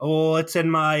 Oh, it's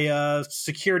in my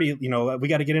security. We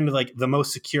got to get into like the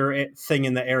most secure thing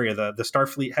in the area, the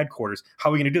Starfleet headquarters. How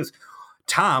are we going to do this?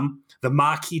 Tom, the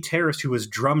Maquis terrorist who was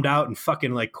drummed out and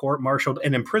fucking like court-martialed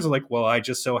and imprisoned, like, well, I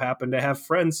just so happen to have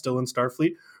friends still in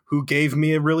Starfleet who gave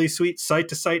me a really sweet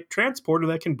site-to-site transporter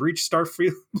that can breach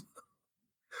Starfleet.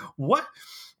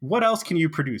 What else can you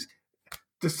produce?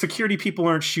 The security people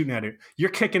aren't shooting at it. You're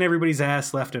kicking everybody's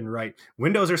ass left and right.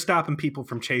 Windows are stopping people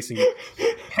from chasing you.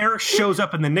 Paris shows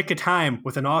up in the nick of time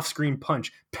with an off-screen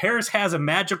punch. Paris has a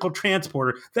magical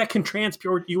transporter that can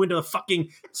transport you into the fucking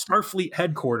Starfleet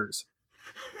headquarters.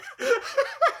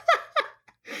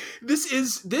 This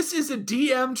is a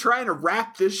DM trying to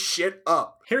wrap this shit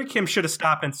up. Harry Kim should have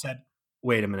stopped and said,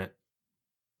 wait a minute.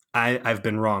 I've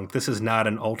been wrong. This is not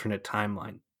an alternate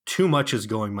timeline. Too much is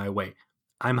going my way.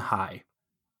 I'm high.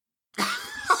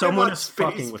 Someone is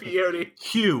fucking with me.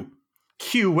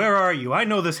 Q, where are you? I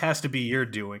know this has to be your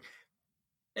doing.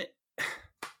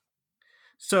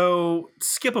 So,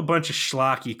 skip a bunch of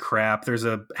schlocky crap. There's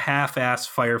a half-ass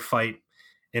firefight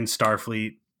in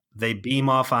Starfleet. They beam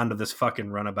off onto this fucking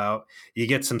runabout. You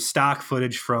get some stock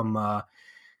footage from...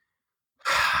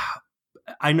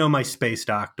 I know my space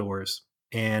dock doors.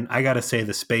 And I gotta say,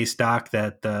 the space dock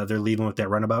that they're leaving with that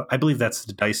runabout, I believe that's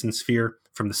the Dyson Sphere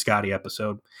from the Scotty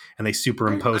episode. And they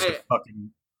superimposed a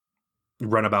fucking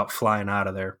runabout flying out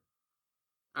of there.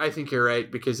 I think you're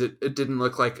right, because it didn't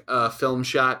look like a film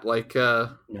shot like it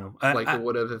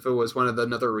would have if it was one of the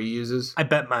another reuses. I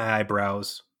bet my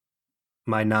eyebrows,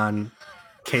 my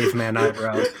non-caveman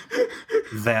eyebrows,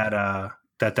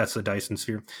 that's the Dyson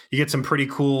Sphere. You get some pretty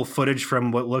cool footage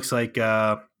from what looks like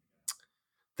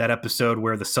that episode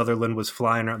where the Sutherland was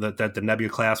flying, that the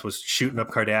Nebula class was shooting up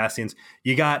Cardassians.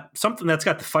 You got something that's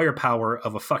got the firepower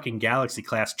of a fucking Galaxy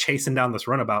class chasing down this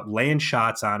runabout, laying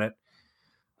shots on it.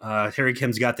 Harry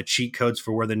Kim's got the cheat codes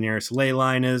for where the nearest ley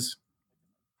line is.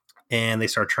 And they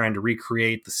start trying to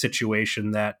recreate the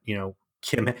situation that,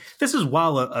 Kim... This is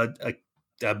while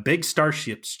a big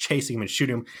starship's chasing him and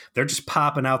shooting him. They're just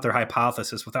popping out their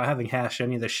hypothesis without having hashed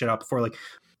any of this shit out before. Like,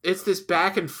 it's this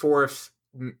back and forth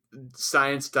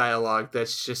science dialogue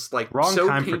that's just like so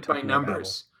paint by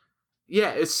numbers.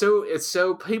 Yeah, it's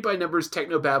so paint by numbers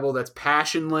technobabble that's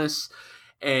passionless,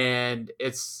 and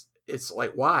it's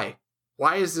like, why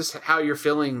is this how you're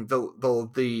feeling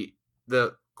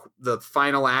the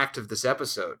final act of this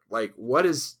episode? Like, what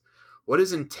is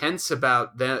intense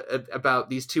about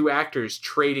these two actors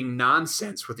trading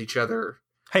nonsense with each other?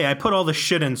 Hey, I put all the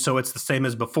shit in so it's the same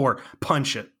as before.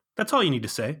 Punch it. That's all you need to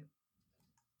say.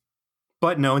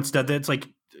 But no, instead it's like,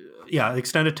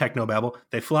 extended technobabble.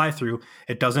 They fly through.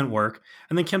 It doesn't work.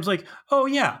 And then Kim's like, oh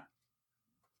yeah,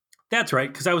 that's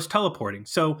right, because I was teleporting.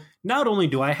 So not only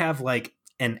do I have like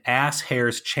an ass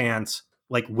hair's chance,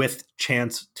 like with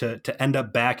chance to end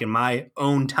up back in my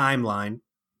own timeline,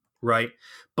 right?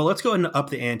 But let's go ahead and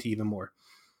up the ante even more.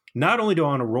 Not only do I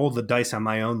want to roll the dice on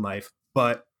my own life,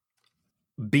 but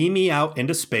beam me out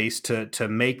into space to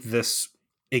make this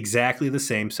exactly the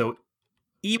same. So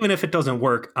even if it doesn't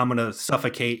work, I'm going to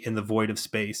suffocate in the void of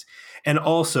space. And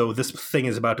also, this thing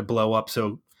is about to blow up,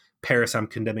 so Paris, I'm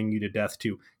condemning you to death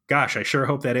too. Gosh, I sure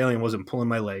hope that alien wasn't pulling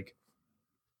my leg.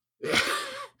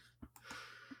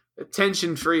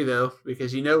 Tension free though,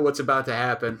 because you know what's about to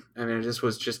happen. I mean, this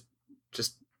was just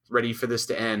ready for this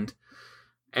to end.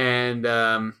 And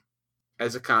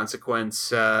as a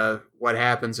consequence, what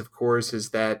happens, of course, is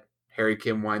that Harry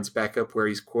Kim winds back up where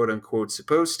he's quote unquote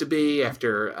supposed to be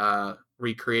after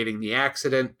recreating the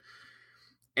accident.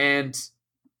 And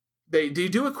they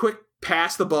do a quick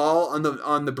pass the ball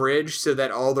on the bridge so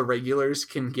that all the regulars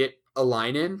can get a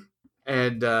line in.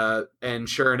 And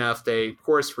sure enough, they of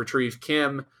course retrieve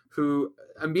Kim, who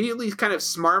immediately kind of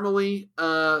smarmily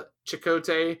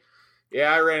Chakotay,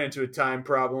 yeah, I ran into a time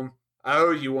problem. I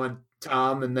owe you one,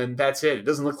 Tom, and then that's it. It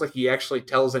doesn't look like he actually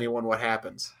tells anyone what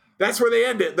happens. That's where they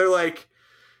end it. They're like,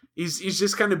 he's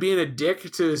just kind of being a dick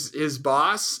to his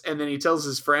boss, and then he tells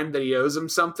his friend that he owes him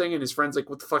something, and his friend's like,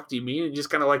 what the fuck do you mean? And he just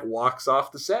kind of like walks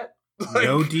off the set. Like,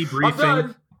 no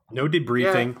debriefing.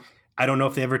 Yeah. I don't know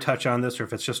if they ever touch on this or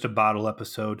if it's just a bottle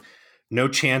episode. No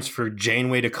chance for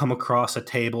Janeway to come across a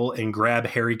table and grab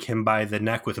Harry Kim by the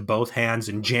neck with both hands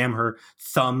and jam her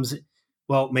thumbs.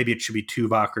 Well, maybe it should be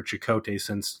Tuvok or Chakotay,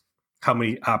 since how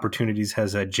many opportunities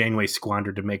has Janeway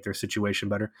squandered to make their situation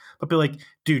better? But be like,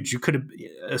 dude, you could have,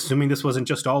 assuming this wasn't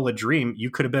just all a dream, you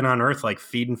could have been on Earth, like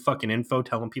feeding fucking info,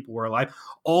 telling people we're alive.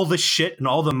 All the shit and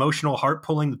all the emotional heart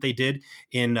pulling that they did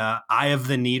in Eye of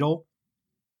the Needle,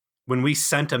 when we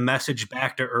sent a message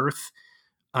back to Earth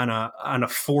on a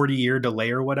 40-year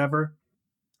delay or whatever,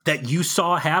 that you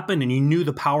saw happen and you knew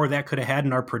the power that could have had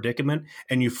in our predicament,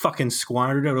 and you fucking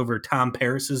squandered it over Tom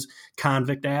Paris's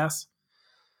convict ass.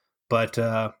 But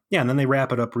and then they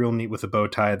wrap it up real neat with a bow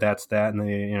tie. That's that, and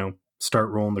they start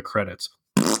rolling the credits.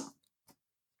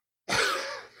 I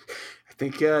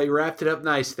think you wrapped it up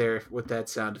nice there with that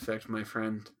sound effect, my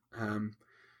friend.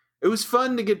 It was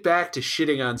fun to get back to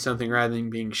shitting on something rather than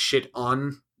being shit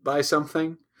on by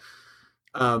something.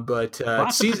 But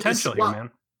Lots of potential here,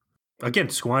 man. Again,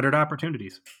 squandered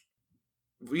opportunities.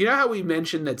 You know how we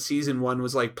mentioned that season 1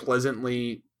 was like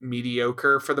pleasantly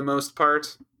mediocre for the most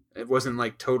part? It wasn't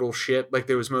like total shit. Like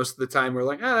there was most of the time we're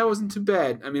like, that wasn't too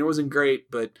bad. I mean, it wasn't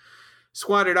great, but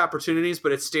squandered opportunities,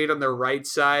 but it stayed on the right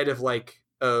side of like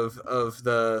of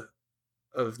the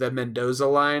Mendoza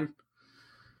line.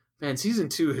 Man, season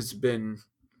 2 has been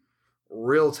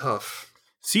real tough.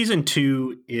 Season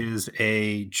 2 is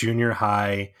a junior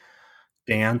high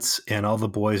dance, and all the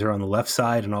boys are on the left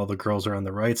side and all the girls are on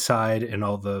the right side, and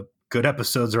all the good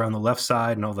episodes are on the left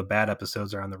side and all the bad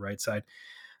episodes are on the right side.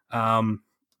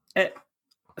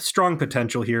 Strong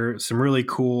potential here, some really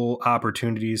cool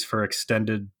opportunities for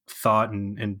extended thought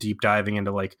and deep diving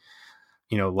into like,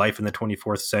 you know, life in the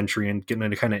 24th century and getting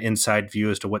a kind of inside view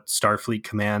as to what Starfleet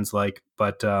command's like.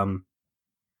 But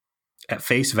at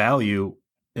face value,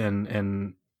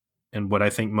 and what I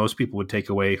think most people would take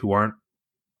away who aren't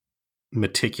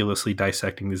meticulously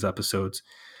dissecting these episodes,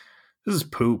 this is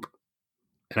poop.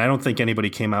 And I don't think anybody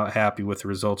came out happy with the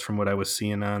results from what I was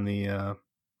seeing on the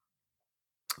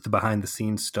behind the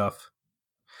scenes stuff.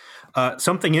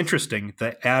 Something interesting,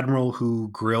 the admiral who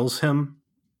grills him,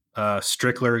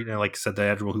 Strickler, you know, like I said, the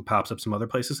admiral who pops up some other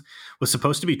places, was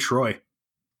supposed to be Troy.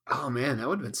 Oh man, that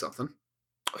would have been something.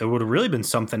 It would have really been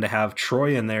something to have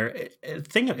Troy in there.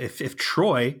 If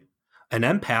Troy, an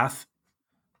empath,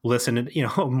 listened, you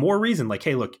know, more reason, like,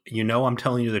 hey, look, you know, I'm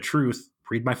telling you the truth.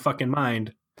 Read my fucking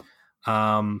mind.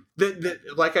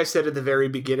 Like I said at the very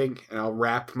beginning, and I'll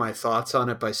wrap my thoughts on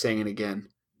it by saying it again.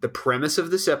 The premise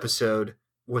of this episode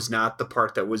was not the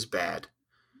part that was bad.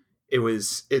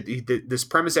 This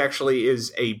premise actually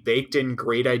is a baked-in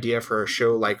great idea for a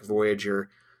show like Voyager.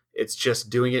 It's just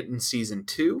doing it in season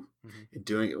 2, and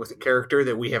doing it with a character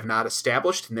that we have not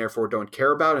established and therefore don't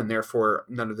care about, and therefore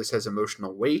none of this has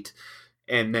emotional weight,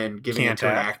 and then giving it to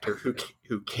an actor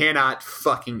who cannot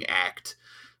fucking act.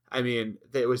 I mean,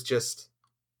 it was just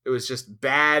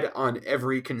bad on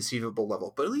every conceivable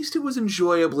level, but at least it was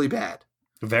enjoyably bad.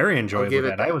 Very enjoyable.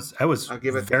 That I was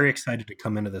very that. excited to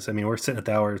come into this. I mean, we're sitting at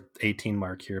the hour 18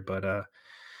 mark here, but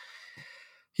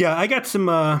yeah, I got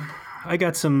some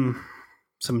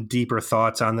deeper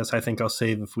thoughts on this. I think I'll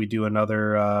save if we do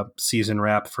another season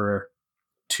wrap for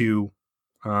 2,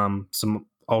 some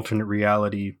alternate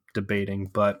reality debating.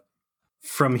 But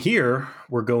from here,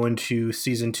 we're going to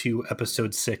season 2,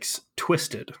 episode 6,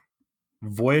 Twisted.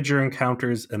 Voyager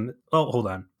encounters. Hold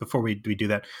on. Before we do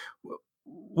that,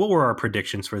 what were our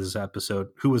predictions for this episode?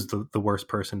 Who was the worst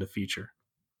person to feature?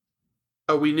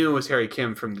 Oh, we knew it was Harry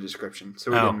Kim from the description,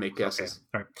 so we didn't make guesses. Okay.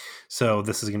 All right. So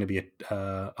this is going to be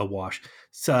a wash.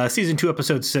 Season 2,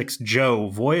 episode 6, Joe.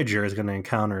 Voyager is going to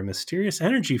encounter a mysterious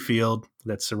energy field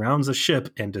that surrounds the ship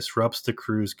and disrupts the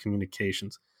crew's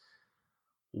communications.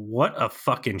 What a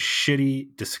fucking shitty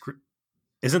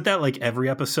Isn't that like every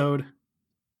episode?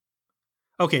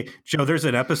 Okay, Joe, there's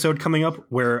an episode coming up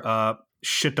where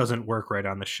shit doesn't work right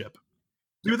on the ship.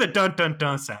 Do the dun dun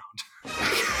dun sound.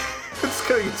 It's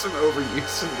gonna get some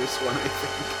overuse in this one, I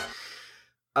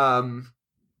think.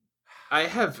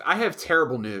 I have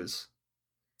terrible news.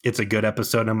 It's a good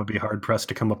episode, and I'm gonna be hard pressed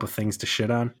to come up with things to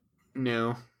shit on.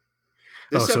 No.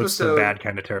 So it's the bad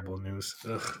kind of terrible news.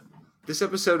 Ugh. This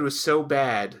episode was so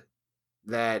bad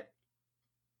that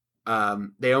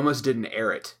they almost didn't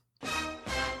air it.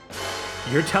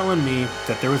 You're telling me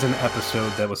that there was an episode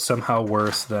that was somehow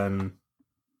worse than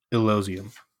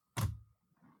Elysium?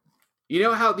 You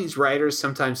know how these writers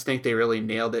sometimes think they really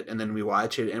nailed it, and then we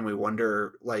watch it and we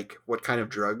wonder like what kind of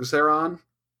drugs they're on?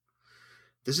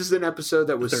 This is an episode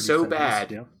that was so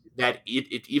bad that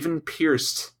it even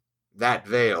pierced that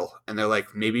veil, and they're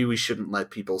like, maybe we shouldn't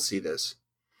let people see this.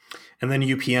 And then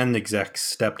UPN execs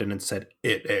stepped in and said,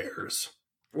 it airs.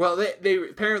 Well, they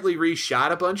apparently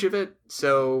reshot a bunch of it,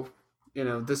 so, you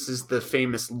know, this is the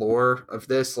famous lore of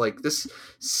this. Like, this,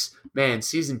 man,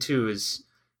 season 2 is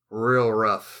real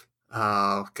rough.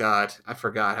 Oh, God, I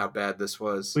forgot how bad this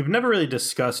was. We've never really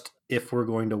discussed if we're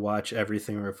going to watch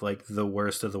everything or if, like, the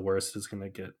worst of the worst is going to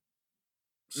get...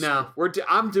 No,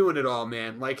 I'm doing it all,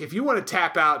 man. Like, if you want to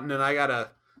tap out and then I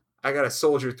gotta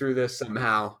soldier through this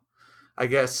somehow, I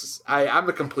guess I'm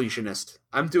a completionist.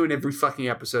 I'm doing every fucking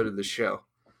episode of the show.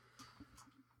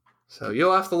 So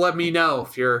you'll have to let me know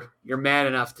if you're mad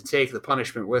enough to take the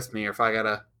punishment with me, or if I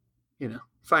gotta,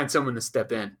 find someone to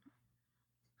step in.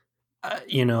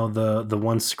 The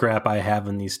one scrap I have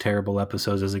in these terrible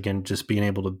episodes is, again, just being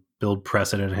able to build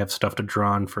precedent and have stuff to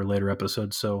draw on for later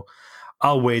episodes. So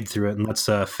I'll wade through it, and let's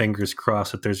fingers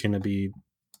crossed that there's going to be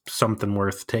something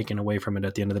worth taking away from it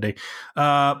at the end of the day.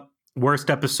 Worst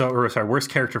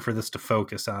character for this to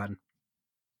focus on.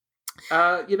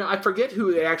 I forget who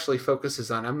it actually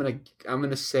focuses on. I'm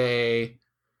gonna say,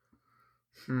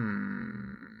 I'm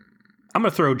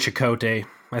gonna throw Chakotay.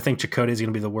 I think Chakotay is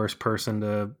gonna be the worst person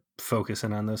to focus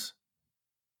in on this.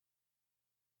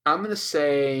 I'm gonna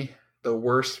say the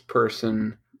worst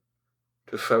person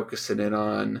to focus it in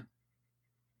on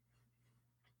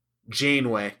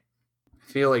Janeway.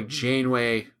 I feel like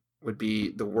Janeway would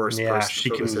be the worst person she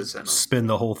to can focus this in on. spin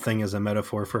the whole thing as a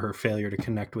metaphor for her failure to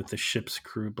connect with the ship's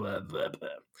crew. Blah blah blah.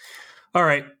 All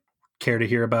right, care to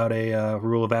hear about a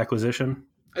rule of acquisition?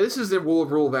 This is the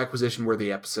rule of acquisition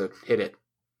worthy episode. Hit it.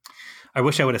 I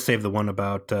wish I would have saved the one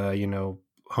about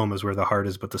home is where the heart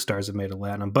is, but the stars have made a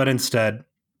latinum. But instead,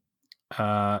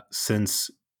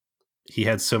 since he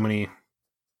had so many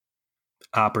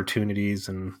opportunities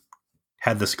and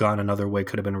had this gone another way,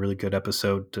 could have been a really good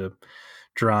episode to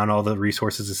draw on all the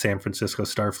resources of San Francisco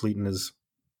Starfleet and his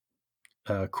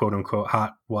quote unquote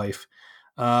hot wife.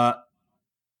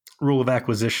 Rule of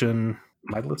acquisition.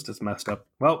 My list is messed up.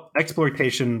 Well,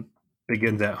 exploitation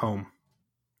begins at home.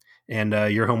 And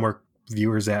your homework,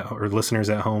 viewers or listeners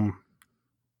at home,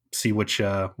 see which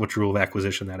rule of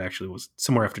acquisition that actually was.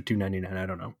 Somewhere after $2.99, I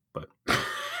don't know, but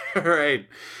all right.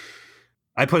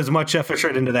 I put as much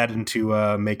effort into that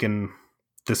into making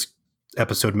this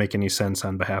episode make any sense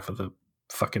on behalf of the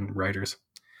fucking writers.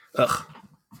 Ugh.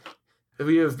 If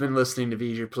you have been listening to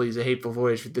Vizier, please, A Hateful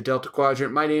Voyage with the Delta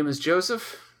Quadrant. My name is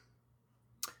Joseph.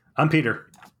 I'm Peter.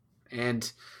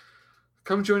 And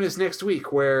come join us next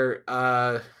week where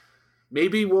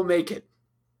maybe we'll make it.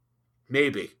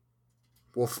 Maybe.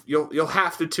 You'll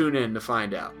have to tune in to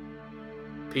find out.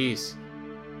 Peace.